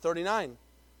 39. I'm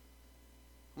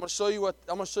going to show you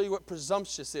what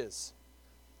presumptuous is.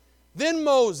 Then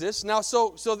Moses, now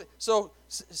so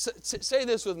say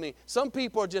this with me. Some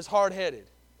people are just hard-headed.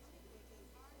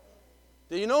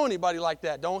 Do you know anybody like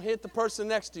that? Don't hit the person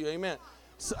next to you. Amen.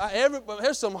 So,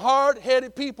 there's some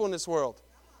hard-headed people in this world.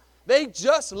 They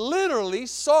just literally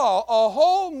saw a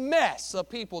whole mess of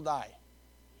people die.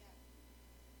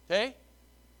 Okay?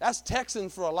 That's Texan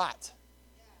for a lot.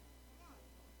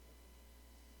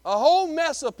 A whole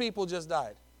mess of people just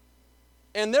died.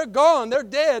 And they're gone. They're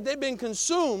dead. They've been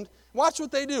consumed. Watch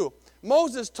what they do.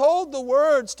 Moses told the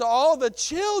words to all the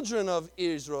children of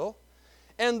Israel,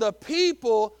 and the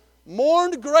people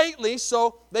mourned greatly.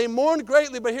 So they mourned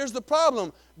greatly, but here's the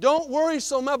problem. Don't worry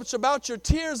so much about your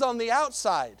tears on the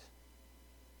outside.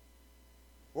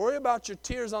 Worry about your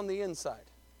tears on the inside.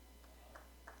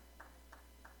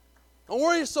 Don't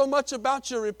worry so much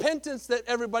about your repentance that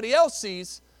everybody else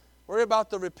sees. Worry about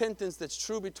the repentance that's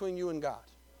true between you and God.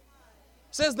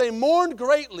 It says they mourned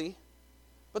greatly,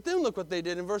 but then look what they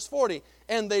did in verse 40.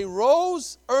 And they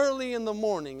rose early in the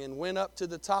morning and went up to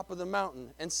the top of the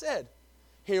mountain and said,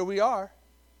 here we are,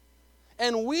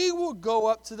 and we will go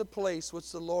up to the place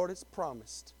which the Lord has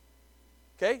promised.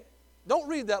 Okay? Don't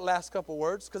read that last couple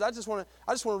words, because I just want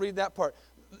to read that part.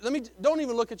 Don't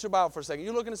even look at your Bible for a second.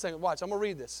 You look in a second. Watch, I'm going to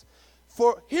read this.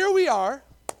 For here we are.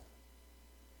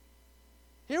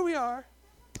 Here we are.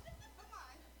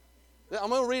 I'm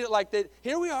going to read it like that.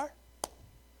 Here we are.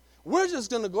 We're just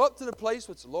going to go up to the place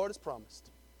which the Lord has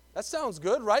promised. That sounds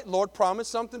good, right? Lord promised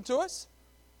something to us.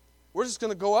 We're just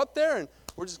going to go up there and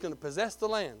we're just going to possess the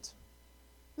land.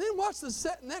 Then watch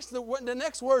the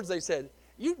next words they said.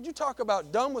 You talk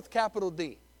about dumb with capital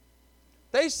D.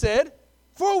 They said,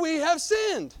 for we have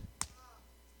sinned.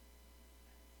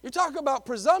 You talk about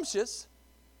presumptuous.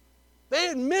 They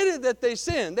admitted that they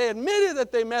sinned. They admitted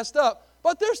that they messed up.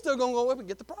 But they're still going to go up and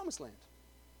get the promised land.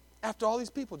 After all these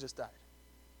people just died.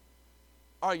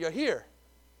 Are you here?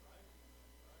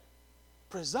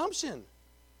 Presumption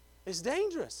is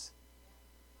dangerous.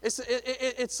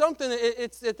 It's something,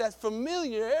 it's that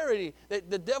familiarity that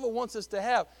the devil wants us to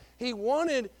have. He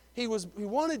wanted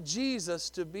Jesus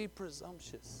to be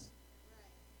presumptuous.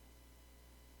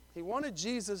 He wanted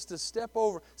Jesus to step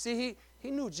over. See, he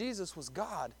knew Jesus was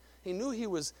God. He knew he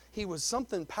was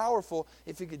something powerful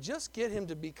if he could just get him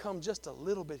to become just a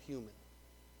little bit human.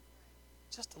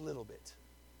 Just a little bit.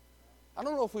 I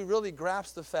don't know if we really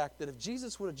grasp the fact that if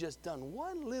Jesus would have just done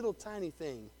one little tiny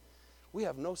thing, we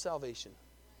have no salvation.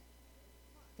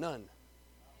 None.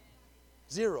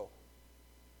 Zero.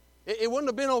 It wouldn't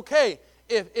have been okay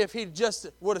if he just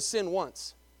would have sinned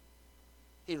once.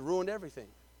 He'd ruined everything.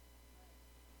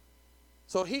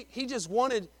 So he just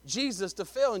wanted Jesus to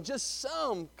fail in just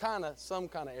some kind of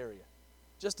area.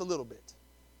 Just a little bit.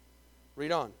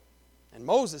 Read on. And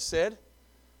Moses said,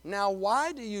 now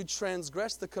why do you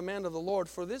transgress the command of the Lord?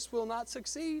 For this will not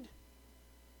succeed.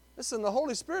 Listen, the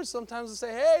Holy Spirit sometimes will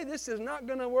say, hey, this is not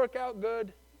going to work out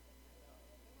good.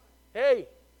 Hey,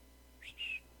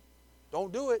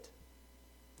 don't do it.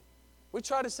 We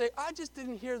try to say, I just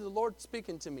didn't hear the Lord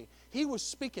speaking to me. He was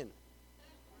speaking.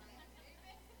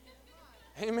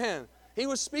 Amen. He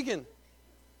was speaking.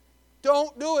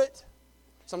 Don't do it.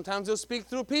 Sometimes he'll speak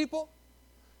through people.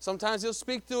 Sometimes he'll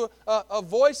speak through a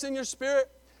voice in your spirit.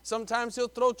 Sometimes he'll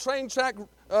throw train track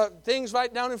things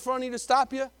right down in front of you to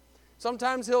stop you.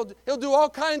 Sometimes he'll do all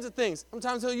kinds of things.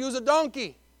 Sometimes he'll use a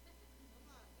donkey.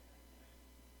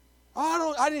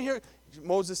 Oh, I didn't hear.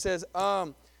 Moses says,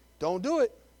 don't do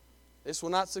it. This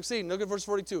will not succeed. Look at verse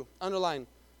 42. Underline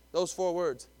those 4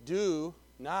 words. Do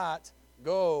not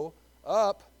go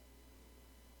up.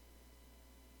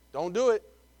 Don't do it.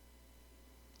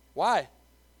 Why?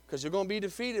 Because you're going to be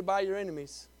defeated by your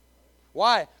enemies.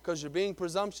 Why? Because you're being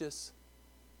presumptuous.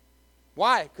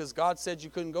 Why? Because God said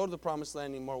you couldn't go to the promised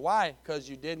land anymore. Why? Because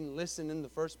you didn't listen in the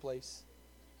first place.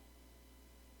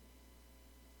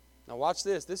 Now watch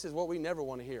this. This is what we never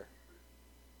want to hear.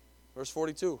 Verse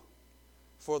 42.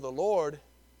 For the Lord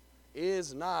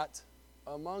is not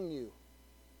among you.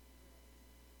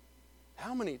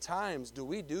 How many times do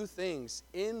we do things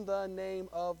in the name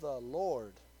of the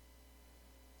Lord,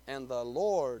 and the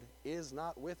Lord is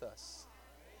not with us?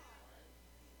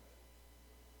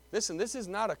 Listen, this is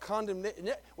not a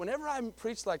condemnation. Whenever I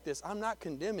preach like this, I'm not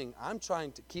condemning. I'm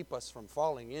trying to keep us from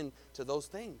falling into those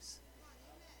things.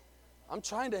 I'm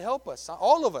trying to help us,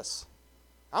 all of us.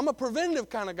 I'm a preventative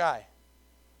kind of guy.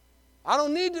 I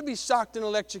don't need to be shocked and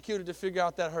electrocuted to figure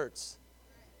out that hurts.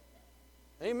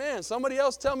 Amen. Somebody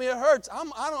else tell me it hurts. I'm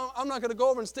not going to go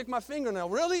over and stick my fingernail.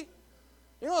 Really?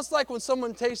 You know, it's like when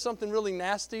someone tastes something really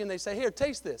nasty and they say, here,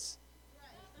 taste this.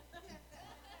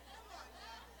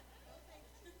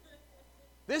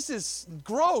 This is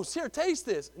gross. Here, taste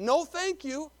this. No, thank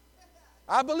you.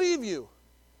 I believe you.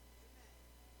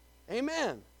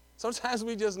 Amen. Sometimes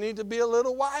we just need to be a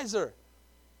little wiser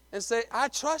and say, I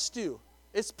trust you.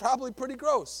 It's probably pretty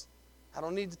gross. I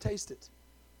don't need to taste it.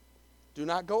 Do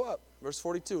not go up. Verse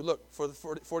 42. Look, for the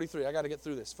 43. I got to get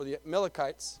through this. For the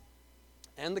Amalekites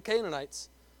and the Canaanites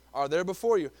are there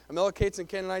before you. Amalekites and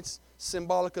Canaanites,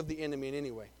 symbolic of the enemy in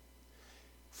any way.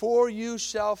 For you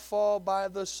shall fall by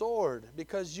the sword,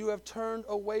 because you have turned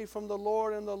away from the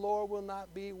Lord, and the Lord will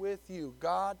not be with you.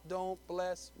 God don't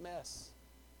bless mess.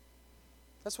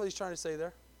 That's what he's trying to say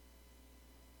there.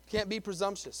 Can't be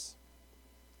presumptuous.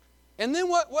 And then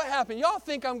what happened? Y'all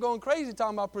think I'm going crazy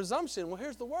talking about presumption. Well,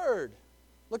 here's the word.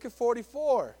 Look at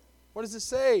 44. What does it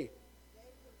say?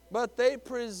 But they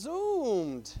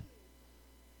presumed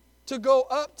to go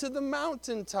up to the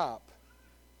mountaintop.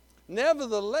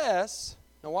 Nevertheless,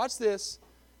 now watch this,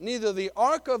 neither the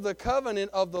ark of the covenant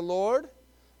of the Lord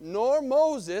nor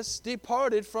Moses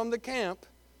departed from the camp.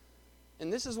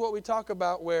 And this is what we talk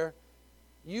about, where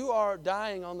you are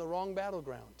dying on the wrong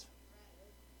battleground.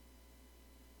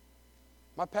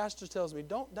 My pastor tells me,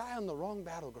 don't die on the wrong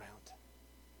battleground.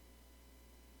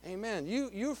 Amen.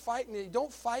 You're fighting.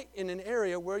 Don't fight in an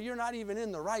area where you're not even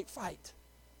in the right fight.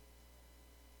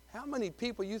 How many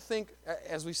people you think,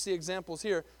 as we see examples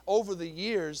here, over the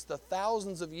years, the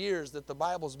thousands of years that the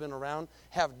Bible's been around,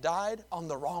 have died on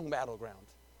the wrong battleground?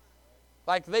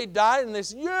 Like they died and they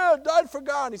said, yeah, I died for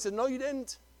God. And he said, no, you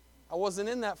didn't. I wasn't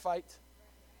in that fight.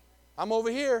 I'm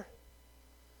over here.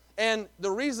 And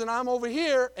the reason I'm over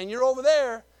here and you're over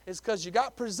there is because you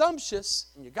got presumptuous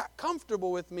and you got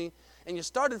comfortable with me and you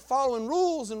started following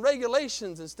rules and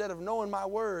regulations instead of knowing my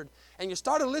word. And you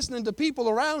started listening to people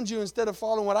around you instead of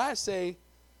following what I say.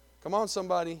 Come on,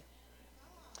 somebody.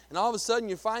 And all of a sudden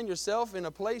you find yourself in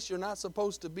a place you're not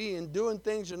supposed to be and doing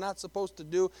things you're not supposed to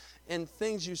do and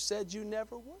things you said you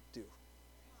never would do.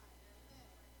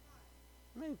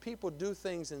 I mean, people do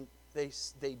things and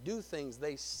they do things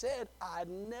they said, I'd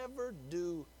never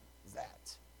do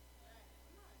that.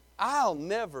 I'll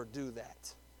never do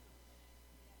that.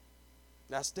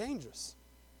 That's dangerous.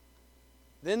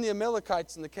 Then the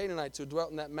Amalekites and the Canaanites who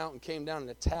dwelt in that mountain came down and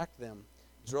attacked them,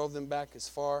 drove them back as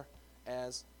far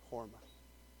as Hormah.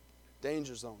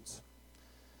 Danger zones.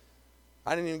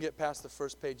 I didn't even get past the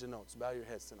first page of notes. Bow your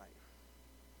heads tonight.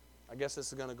 I guess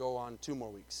this is going to go on 2 more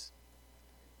weeks.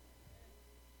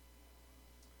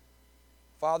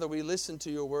 Father, we listen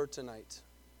to your word tonight.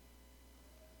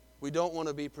 We don't want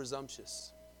to be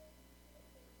presumptuous.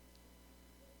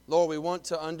 Lord, we want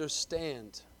to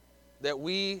understand that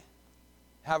we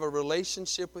have a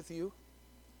relationship with you,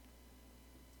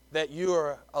 that you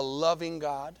are a loving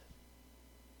God,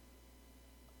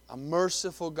 a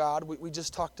merciful God. We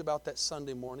just talked about that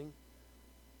Sunday morning.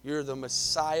 You're the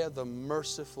Messiah, the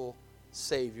merciful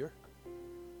Savior,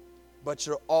 but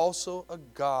you're also a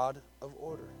God of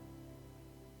order.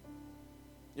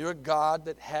 You're a God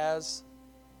that has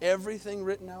everything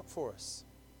written out for us.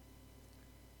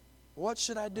 What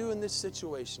should I do in this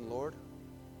situation, Lord?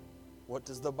 What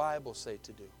does the Bible say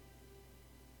to do?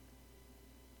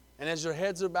 And as your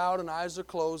heads are bowed and eyes are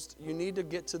closed, you need to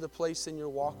get to the place in your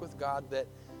walk with God that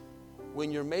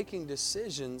when you're making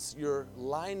decisions, you're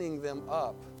lining them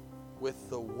up with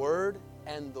the Word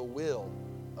and the will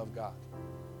of God.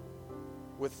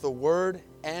 With the Word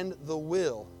and the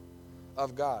will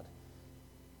of God.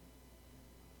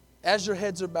 As your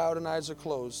heads are bowed and eyes are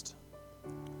closed,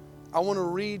 I want to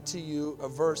read to you a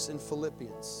verse in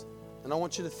Philippians. And I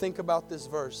want you to think about this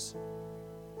verse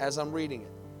as I'm reading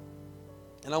it.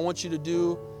 And I want you to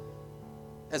do,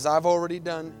 as I've already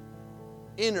done,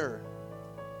 inner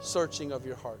searching of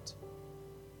your heart.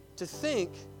 To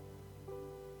think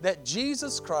that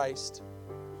Jesus Christ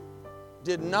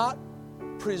did not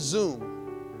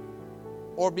presume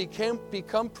or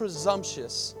become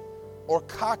presumptuous or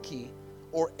cocky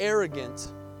or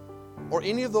arrogant or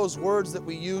any of those words that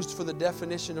we used for the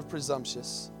definition of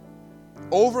presumptuous,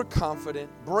 overconfident,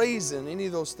 brazen, any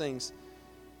of those things.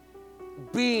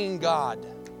 Being God.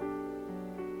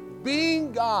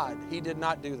 Being God, He did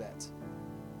not do that.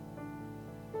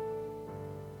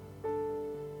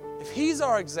 If He's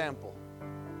our example,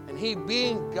 and He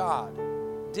being God,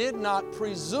 did not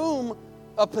presume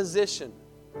a position,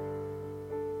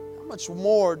 how much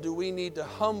more do we need to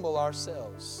humble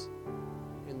ourselves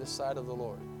in the sight of the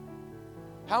Lord?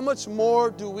 How much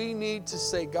more do we need to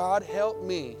say, God, help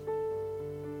me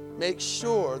make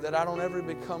sure that I don't ever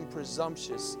become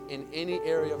presumptuous in any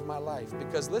area of my life?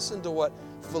 Because listen to what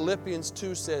Philippians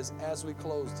 2 says as we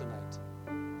close tonight.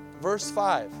 Verse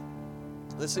 5.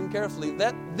 Listen carefully.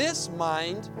 Let this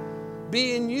mind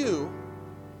be in you,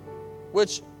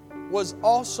 which was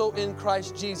also in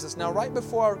Christ Jesus. Now, right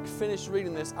before I finish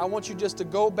reading this, I want you just to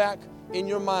go back in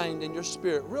your mind and your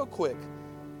spirit real quick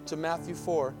to Matthew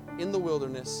 4 in the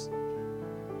wilderness.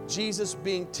 Jesus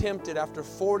being tempted after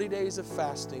 40 days of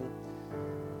fasting.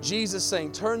 Jesus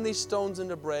saying, turn these stones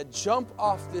into bread, jump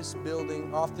off this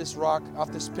building, off this rock,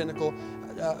 off this pinnacle,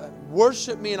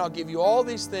 worship me and I'll give you all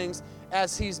these things.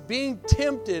 As He's being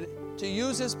tempted to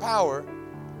use His power,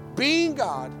 being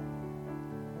God,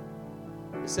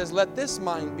 He says, let this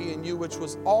mind be in you, which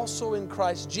was also in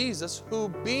Christ Jesus, who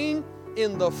being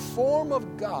in the form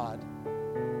of God,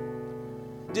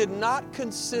 did not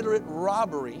consider it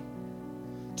robbery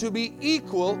to be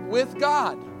equal with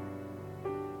God,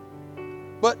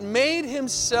 but made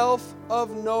Himself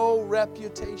of no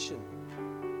reputation,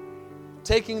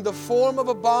 taking the form of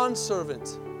a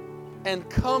bondservant and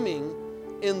coming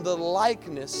in the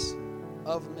likeness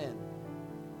of men.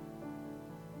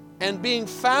 And being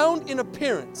found in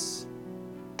appearance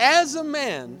as a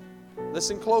man,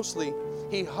 listen closely,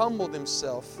 He humbled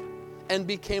Himself and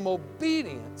became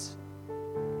obedient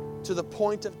to the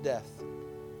point of death,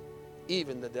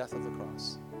 even the death of the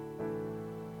cross.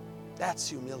 That's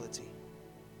humility.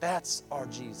 That's our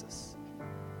Jesus.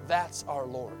 That's our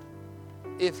Lord.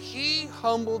 If He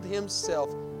humbled Himself,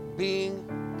 being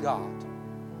God,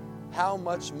 how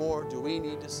much more do we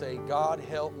need to say, God,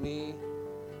 help me,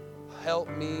 help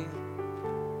me,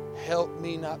 help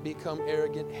me not become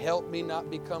arrogant, help me not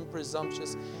become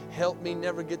presumptuous, help me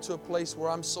never get to a place where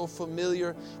I'm so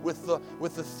familiar with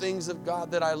the things of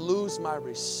God that I lose my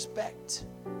respect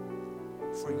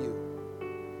for you.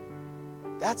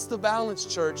 That's the balance,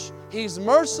 church. He's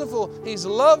merciful, He's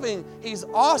loving, He's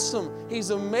awesome, He's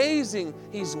amazing,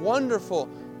 He's wonderful,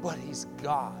 but He's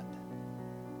God.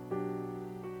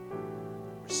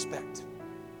 Respect,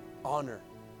 honor,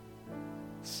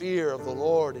 fear of the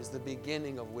Lord is the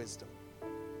beginning of wisdom.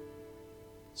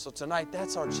 So tonight,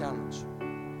 that's our challenge.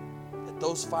 That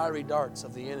those fiery darts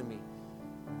of the enemy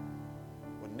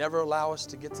would never allow us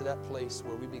to get to that place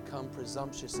where we become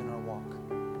presumptuous in our walk.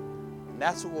 And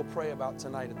that's what we'll pray about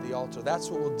tonight at the altar. That's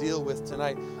what we'll deal with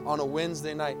tonight on a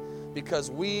Wednesday night,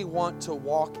 because we want to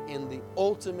walk in the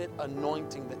ultimate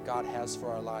anointing that God has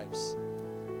for our lives.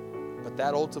 But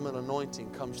that ultimate anointing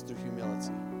comes through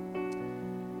humility.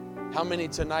 How many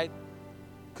tonight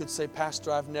could say,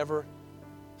 Pastor, I've never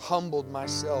humbled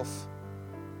myself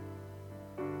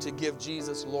to give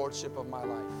Jesus lordship of my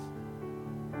life?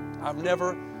 I've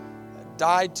never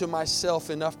died to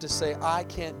myself enough to say, I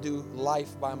can't do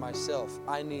life by myself.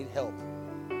 I need help.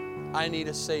 I need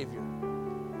a Savior.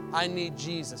 I need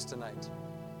Jesus tonight.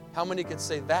 How many could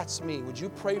say, that's me? Would you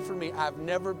pray for me? I've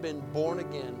never been born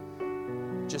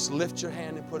again. Just lift your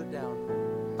hand and put it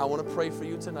down. I want to pray for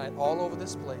you tonight all over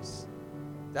this place.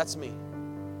 That's me.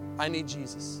 I need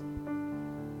Jesus.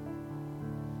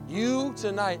 You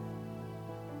tonight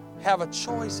have a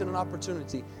choice and an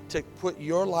opportunity to put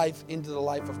your life into the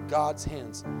life of God's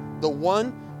hands. The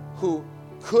one who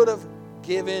could have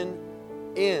given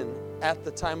in at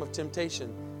the time of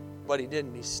temptation, but He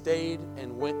didn't. He stayed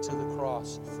and went to the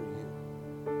cross for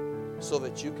you so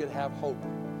that you could have hope,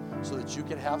 so that you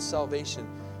could have salvation.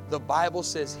 The Bible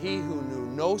says He who knew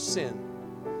no sin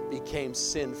became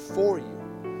sin for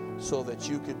you so that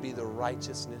you could be the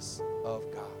righteousness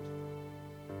of God.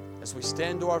 As we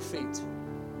stand to our feet,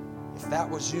 if that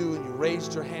was you and you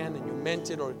raised your hand and you meant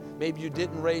it, or maybe you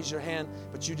didn't raise your hand,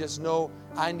 but you just know,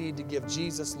 I need to give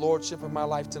Jesus lordship of my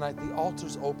life tonight, the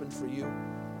altar's open for you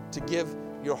to give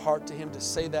your heart to Him, to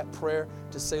say that prayer,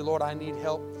 to say, Lord, I need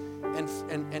help.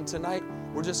 And tonight,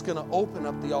 we're just going to open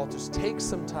up the altars. Take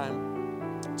some time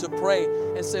to pray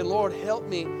and say, Lord, help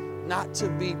me not to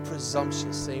be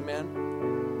presumptuous.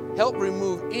 Amen. Help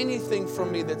remove anything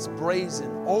from me that's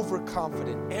brazen,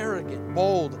 overconfident, arrogant,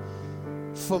 bold,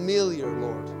 familiar,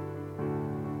 Lord.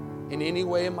 In any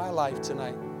way in my life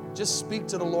tonight, just speak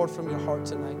to the Lord from your heart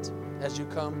tonight as you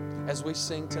come, as we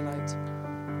sing tonight.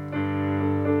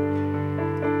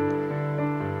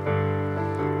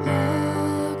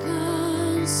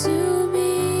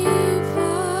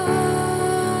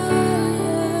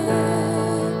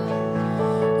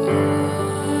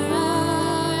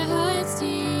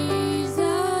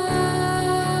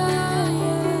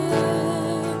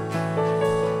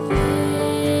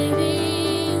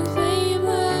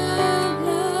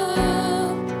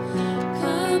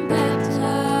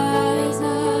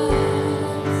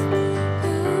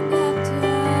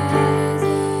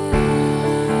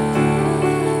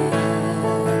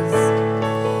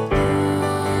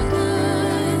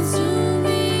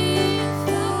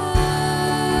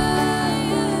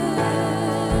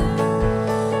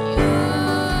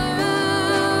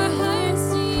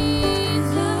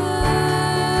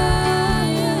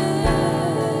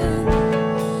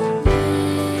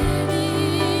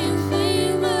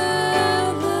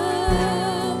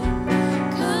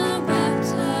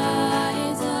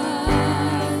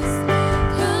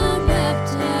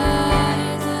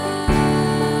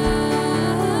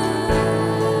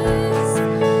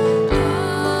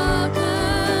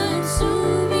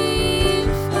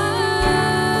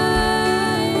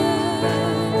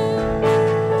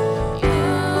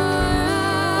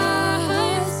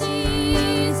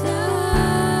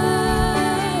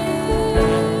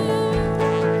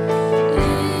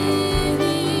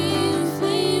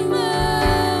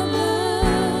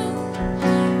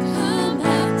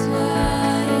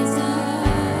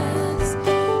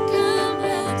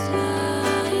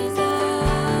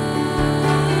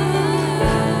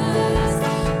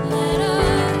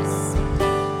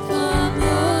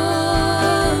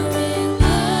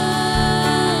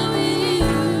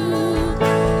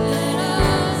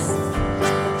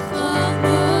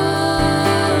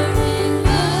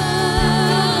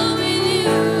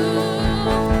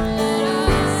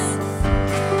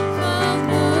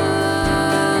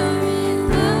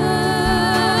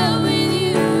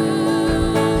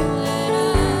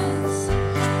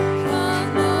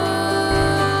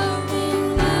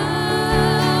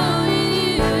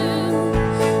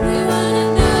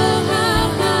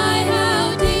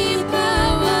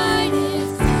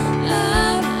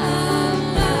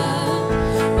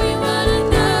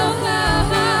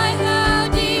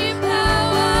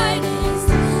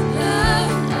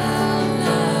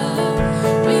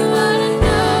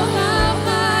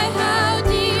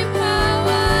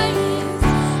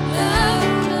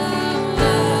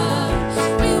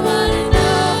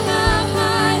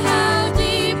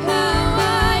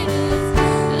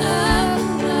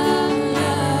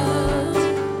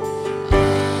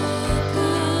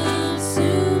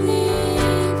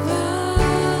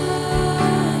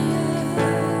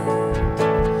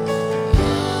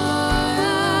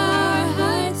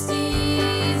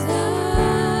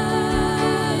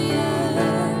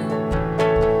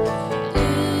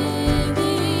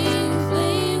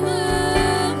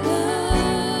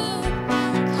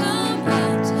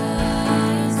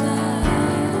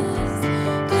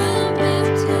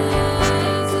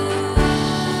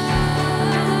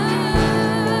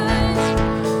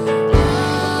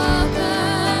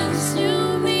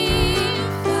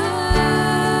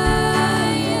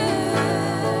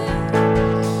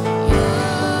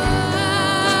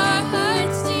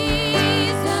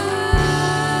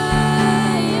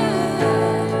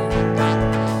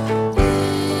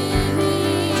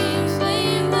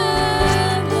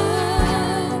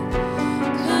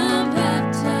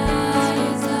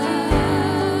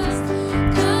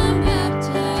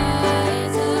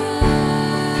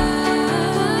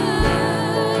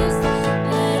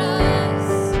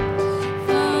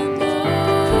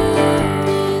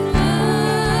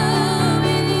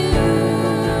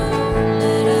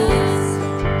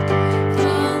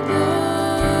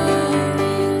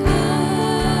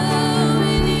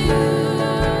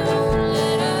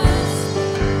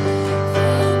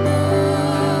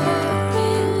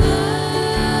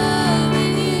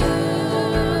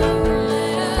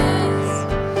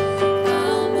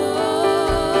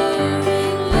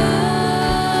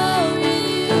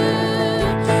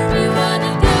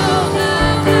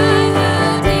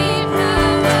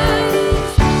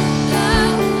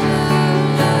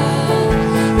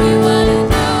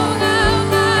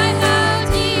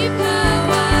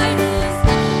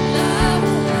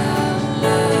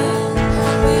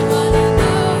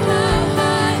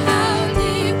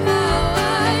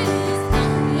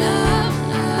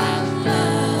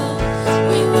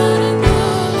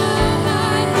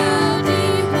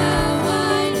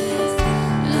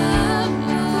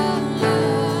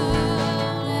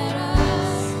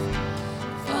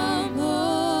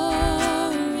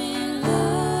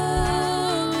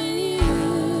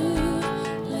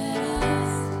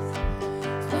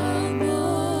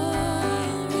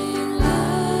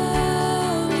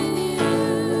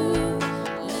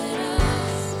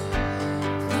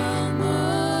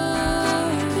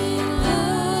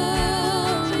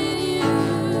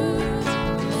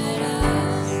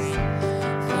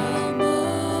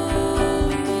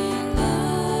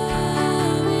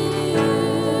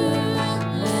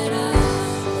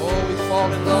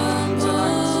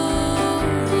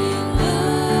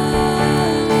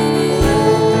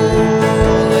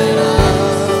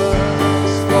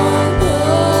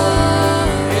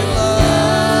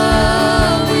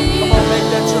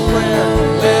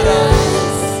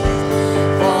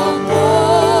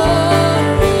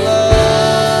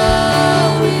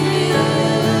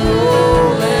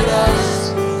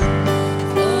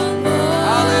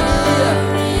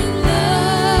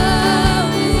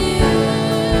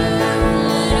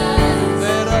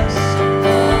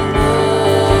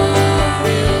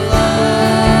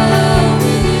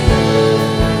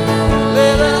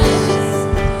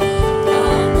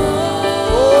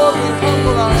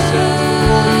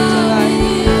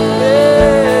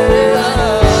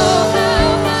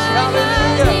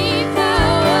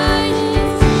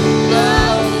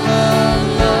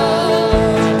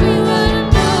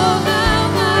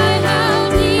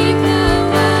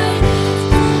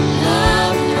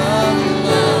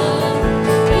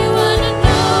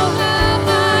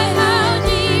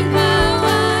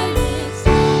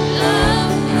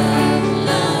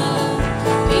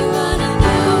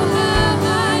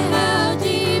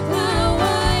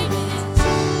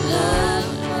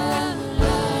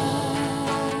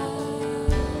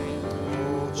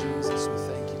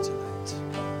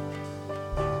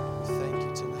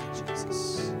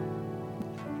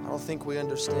 don't think we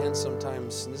understand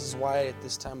sometimes, and this is why at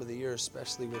this time of the year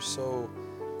especially,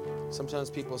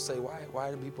 sometimes people say, why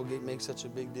do people make such a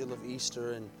big deal of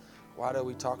Easter, and why do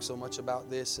we talk so much about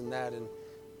this and that? And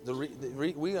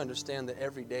we understand that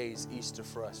every day is Easter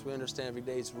for us. We understand every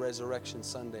day is Resurrection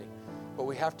Sunday. But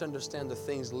we have to understand the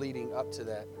things leading up to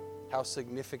that, how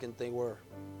significant they were.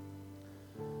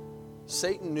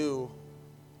 Satan knew,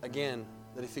 again,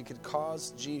 that if he could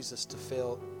cause Jesus to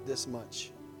fail this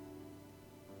much,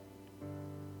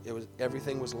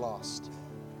 everything was lost.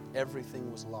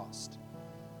 Everything was lost.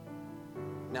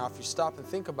 Now, if you stop and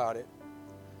think about it,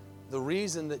 the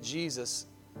reason that Jesus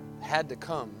had to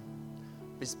come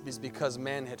is because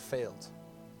man had failed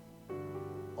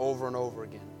over and over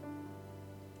again.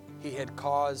 He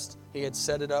had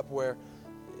set it up where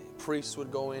priests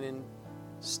would go in and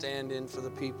stand in for the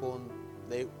people,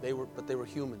 and they were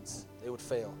humans. They would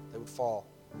fail. They would fall.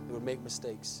 They would make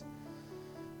mistakes.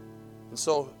 And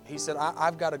so he said,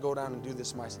 I've got to go down and do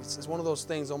this myself. It's one of those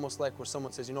things almost like where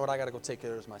someone says, you know what, I got to go take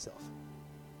care of this myself.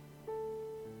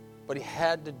 But he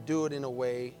had to do it in a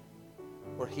way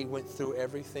where he went through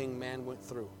everything man went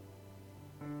through.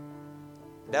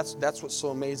 That's what's so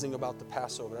amazing about the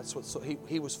Passover.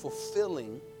 He was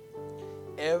fulfilling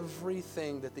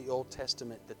everything that the Old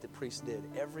Testament, that the priests did,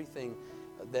 everything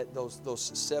that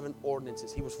those 7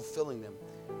 ordinances, he was fulfilling them.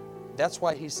 That's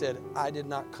why he said, I did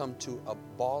not come to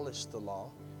abolish the law,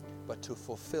 but to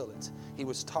fulfill it. He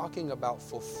was talking about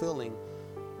fulfilling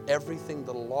everything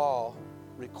the law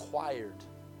required.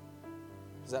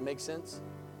 Does that make sense?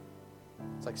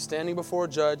 It's like standing before a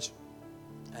judge,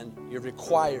 and you're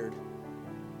required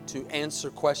to answer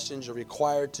questions. You're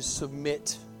required to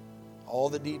submit all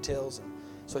the details.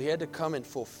 So he had to come and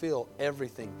fulfill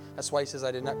everything. That's why he says,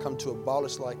 I did not come to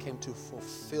abolish law, I came to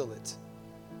fulfill it.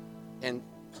 And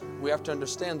we have to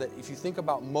understand that if you think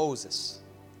about Moses,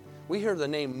 we hear the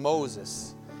name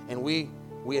Moses, and we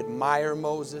admire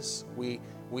Moses. We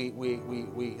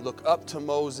look up to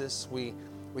Moses. We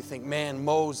think, man,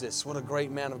 Moses, what a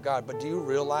great man of God. But do you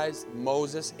realize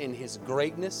Moses, in his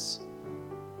greatness,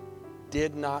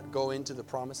 did not go into the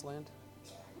promised land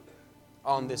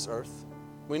on this earth?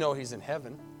 We know he's in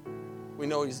heaven. We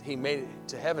know he made it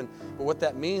to heaven. But what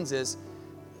that means is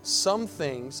some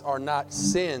things are not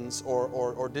sins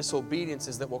or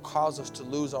disobediences that will cause us to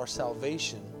lose our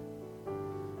salvation,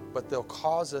 but they'll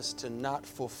cause us to not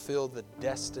fulfill the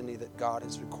destiny that God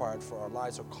has required for our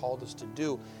lives or called us to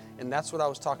do. And that's what I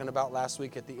was talking about last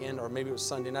week at the end, or maybe it was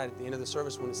Sunday night at the end of the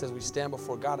service, when it says we stand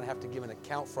before God and have to give an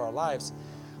account for our lives.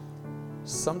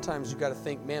 Sometimes you got to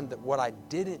think, man, that what I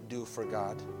didn't do for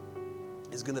God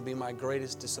is going to be my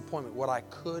greatest disappointment, what I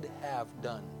could have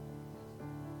done.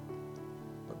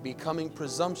 But becoming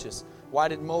presumptuous. Why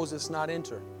did Moses not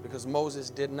enter? Because Moses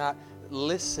did not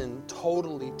listen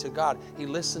totally to God. He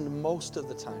listened most of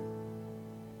the time.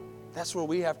 That's where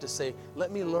we have to say,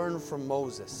 let me learn from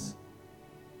Moses.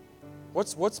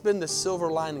 What's been the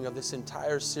silver lining of this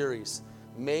entire series?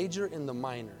 Major in the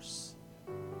minors.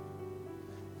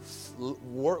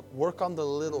 Work on the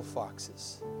little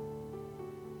foxes.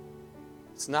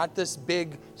 It's not this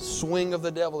big swing of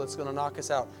the devil that's going to knock us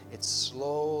out. It's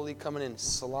slowly coming in.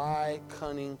 Sly,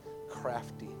 cunning,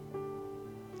 crafty.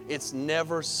 It's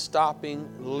never stopping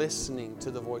listening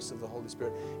to the voice of the Holy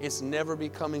Spirit. It's never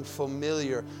becoming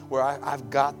familiar where I've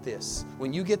got this.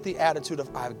 When you get the attitude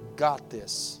of I've got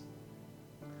this.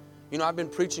 You know, I've been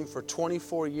preaching for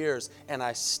 24 years, and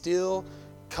I still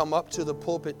come up to the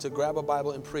pulpit to grab a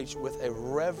Bible and preach with a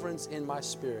reverence in my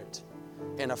spirit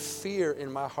and a fear in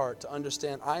my heart to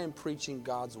understand I am preaching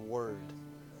God's Word.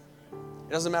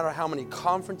 It doesn't matter how many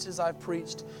conferences I've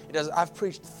preached. I've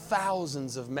preached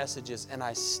thousands of messages, and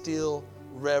I still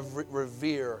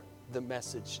revere the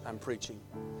message I'm preaching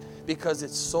because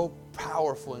it's so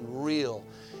powerful and real.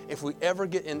 If we ever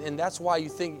get, and that's why you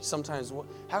think sometimes,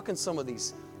 how can some of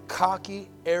these cocky,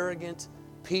 arrogant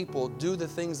people do the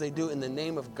things they do in the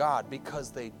name of God? Because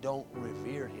they don't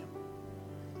revere Him.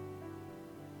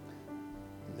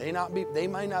 They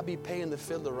might not be paying the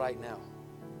fiddler right now,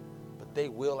 but they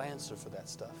will answer for that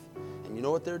stuff. And you know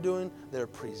what they're doing? They're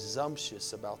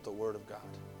presumptuous about the Word of God.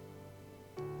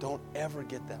 Don't ever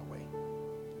get that way.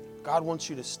 God wants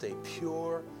you to stay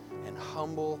pure and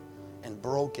humble and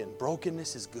broken.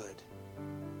 Brokenness is good.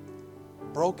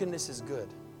 Brokenness is good.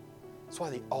 That's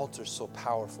why the altar is so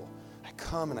powerful. I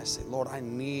come and I say, Lord, I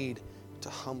need to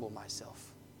humble myself.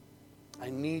 I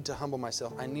need to humble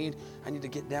myself. I need to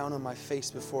get down on my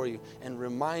face before you and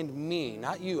remind me,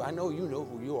 not you, I know you know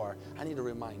who you are. I need to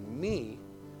remind me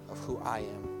of who I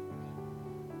am.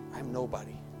 I'm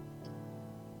nobody.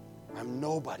 I'm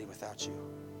nobody without you.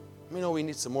 Let me know we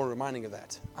need some more reminding of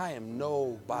that. I am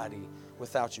nobody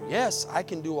without you. Yes, I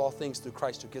can do all things through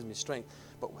Christ who gives me strength.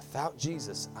 But without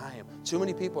Jesus, I am. Too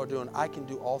many people are doing, I can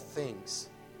do all things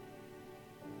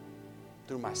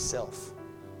through myself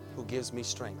who gives me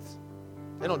strength.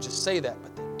 They don't just say that,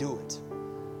 but they do it.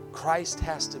 Christ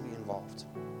has to be involved.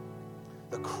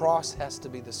 The cross has to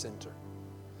be the center.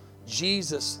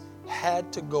 Jesus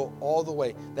had to go all the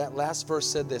way. That last verse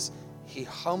said this, He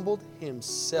humbled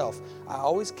Himself. I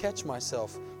always catch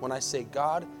myself when I say,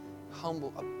 God,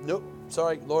 humble.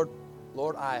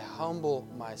 Lord, I humble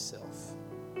myself.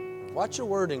 Watch your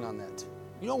wording on that.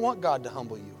 You don't want God to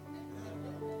humble you.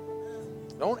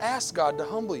 Don't ask God to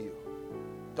humble you.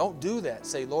 Don't do that.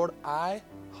 Say, Lord, I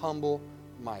humble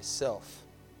myself.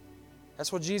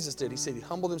 That's what Jesus did. He said He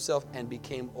humbled Himself and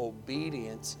became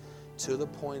obedient to the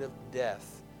point of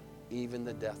death, even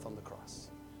the death on the cross.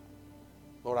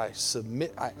 Lord, I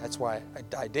submit. That's why I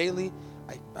die daily.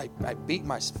 I beat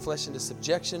my flesh into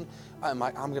subjection. I'm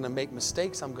going to make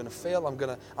mistakes. I'm going to fail. I'm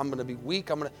going to be weak.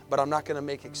 But I'm not going to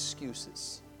make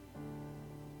excuses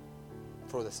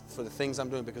for the things I'm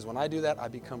doing, because when I do that, I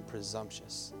become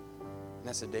presumptuous, and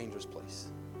that's a dangerous place.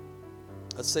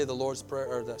 Let's say the Lord's Prayer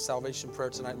or the salvation prayer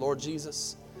tonight. Lord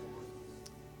Jesus,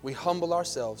 we humble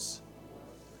ourselves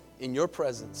in Your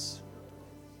presence.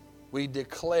 We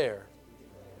declare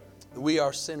that we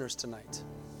are sinners tonight,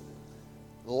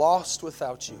 lost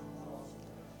without You,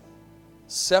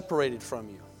 separated from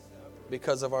You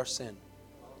because of our sin.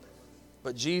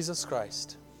 But Jesus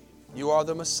Christ, You are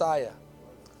the Messiah,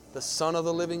 the Son of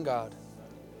the living God,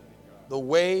 the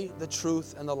way, the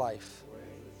truth, and the life.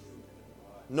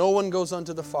 No one goes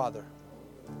unto the Father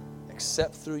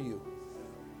except through You.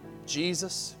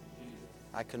 Jesus,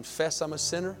 I confess I'm a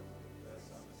sinner,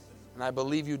 and I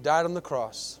believe You died on the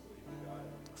cross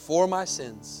for my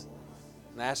sins.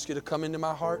 And I ask You to come into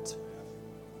my heart,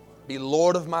 be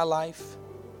Lord of my life,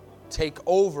 take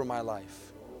over my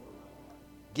life.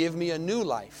 Give me a new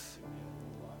life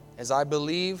as I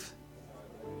believe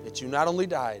that You not only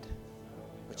died,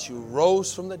 but You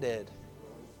rose from the dead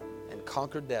and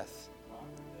conquered death.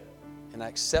 And I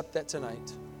accept that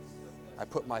tonight. I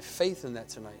put my faith in that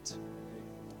tonight.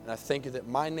 And I thank You that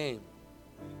my name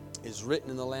is written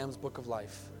in the Lamb's Book of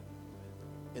Life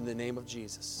in the name of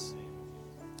Jesus.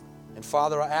 And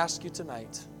Father, I ask You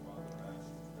tonight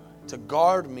to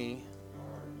guard me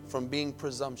from being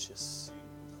presumptuous,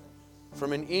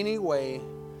 from in any way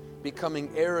becoming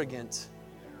arrogant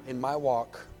in my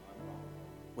walk.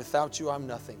 Without You, I'm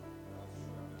nothing.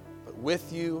 But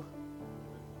with You,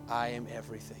 I am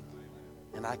everything.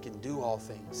 And I can do all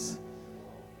things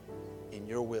in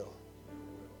Your will.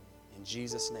 In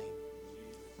Jesus' name,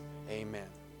 amen.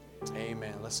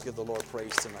 Amen. Let's give the Lord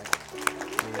praise tonight.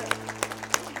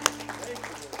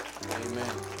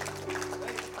 Amen.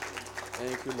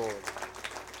 Thank You, Lord.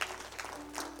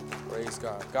 Praise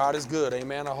God. God is good.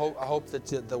 Amen. I hope that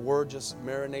the word just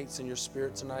marinates in your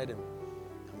spirit tonight, and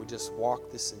we just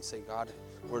walk this and say, God,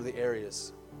 where are the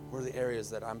areas? Where are the areas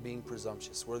that I'm being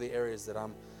presumptuous? Where are the areas that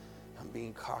I'm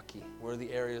being cocky? Where are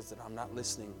the areas that I'm not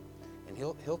listening? And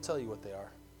He'll tell you what they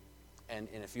are. And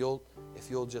if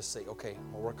you'll just say, okay,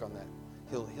 I'll work on that,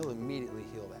 He'll immediately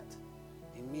heal that.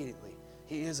 Immediately.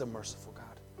 He is a merciful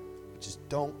God. But just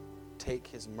don't take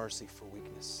His mercy for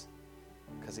weakness,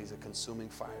 because He's a consuming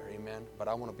fire. Amen. But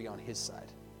I want to be on His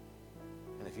side.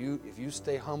 And if you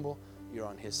stay humble, you're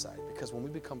on His side. Because when we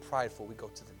become prideful, we go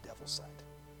to the devil's side.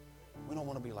 We don't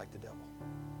want to be like the devil.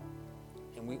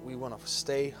 And we want to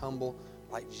stay humble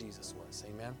like Jesus was.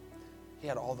 Amen. He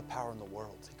had all the power in the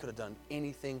world. He could have done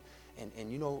anything.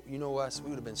 And you know us, we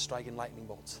would have been striking lightning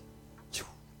bolts.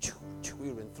 We would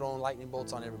have been throwing lightning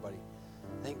bolts on everybody.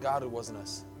 Thank God it wasn't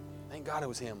us. Thank God it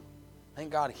was Him.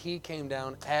 Thank God He came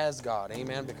down as God.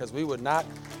 Amen. Because we would not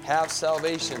have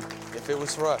salvation if it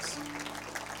was for us.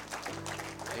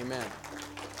 Amen.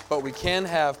 But we can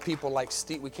have people like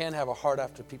Steve. We can have a heart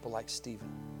after people like Stephen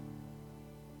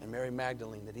and Mary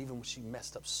Magdalene, that even when she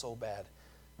messed up so bad,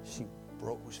 she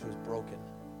was broken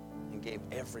and gave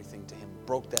everything to Him.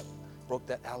 Broke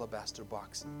that alabaster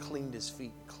box, cleaned his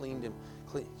feet, cleaned him.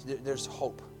 There's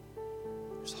hope.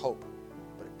 There's hope.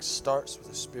 But it starts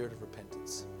with a spirit of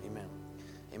repentance. Amen.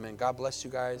 Amen. God bless you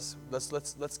guys.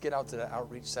 Let's get out to that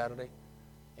outreach Saturday.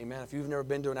 Amen. If you've never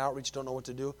been to an outreach, don't know what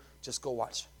to do, just go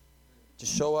watch.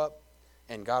 Just show up,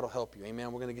 and God will help you.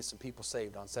 Amen. We're going to get some people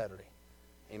saved on Saturday.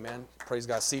 Amen. Praise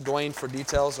God. See Dwayne for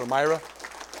details, or Myra.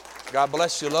 God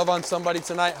bless you. Love on somebody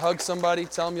tonight. Hug somebody.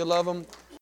 Tell them you love them.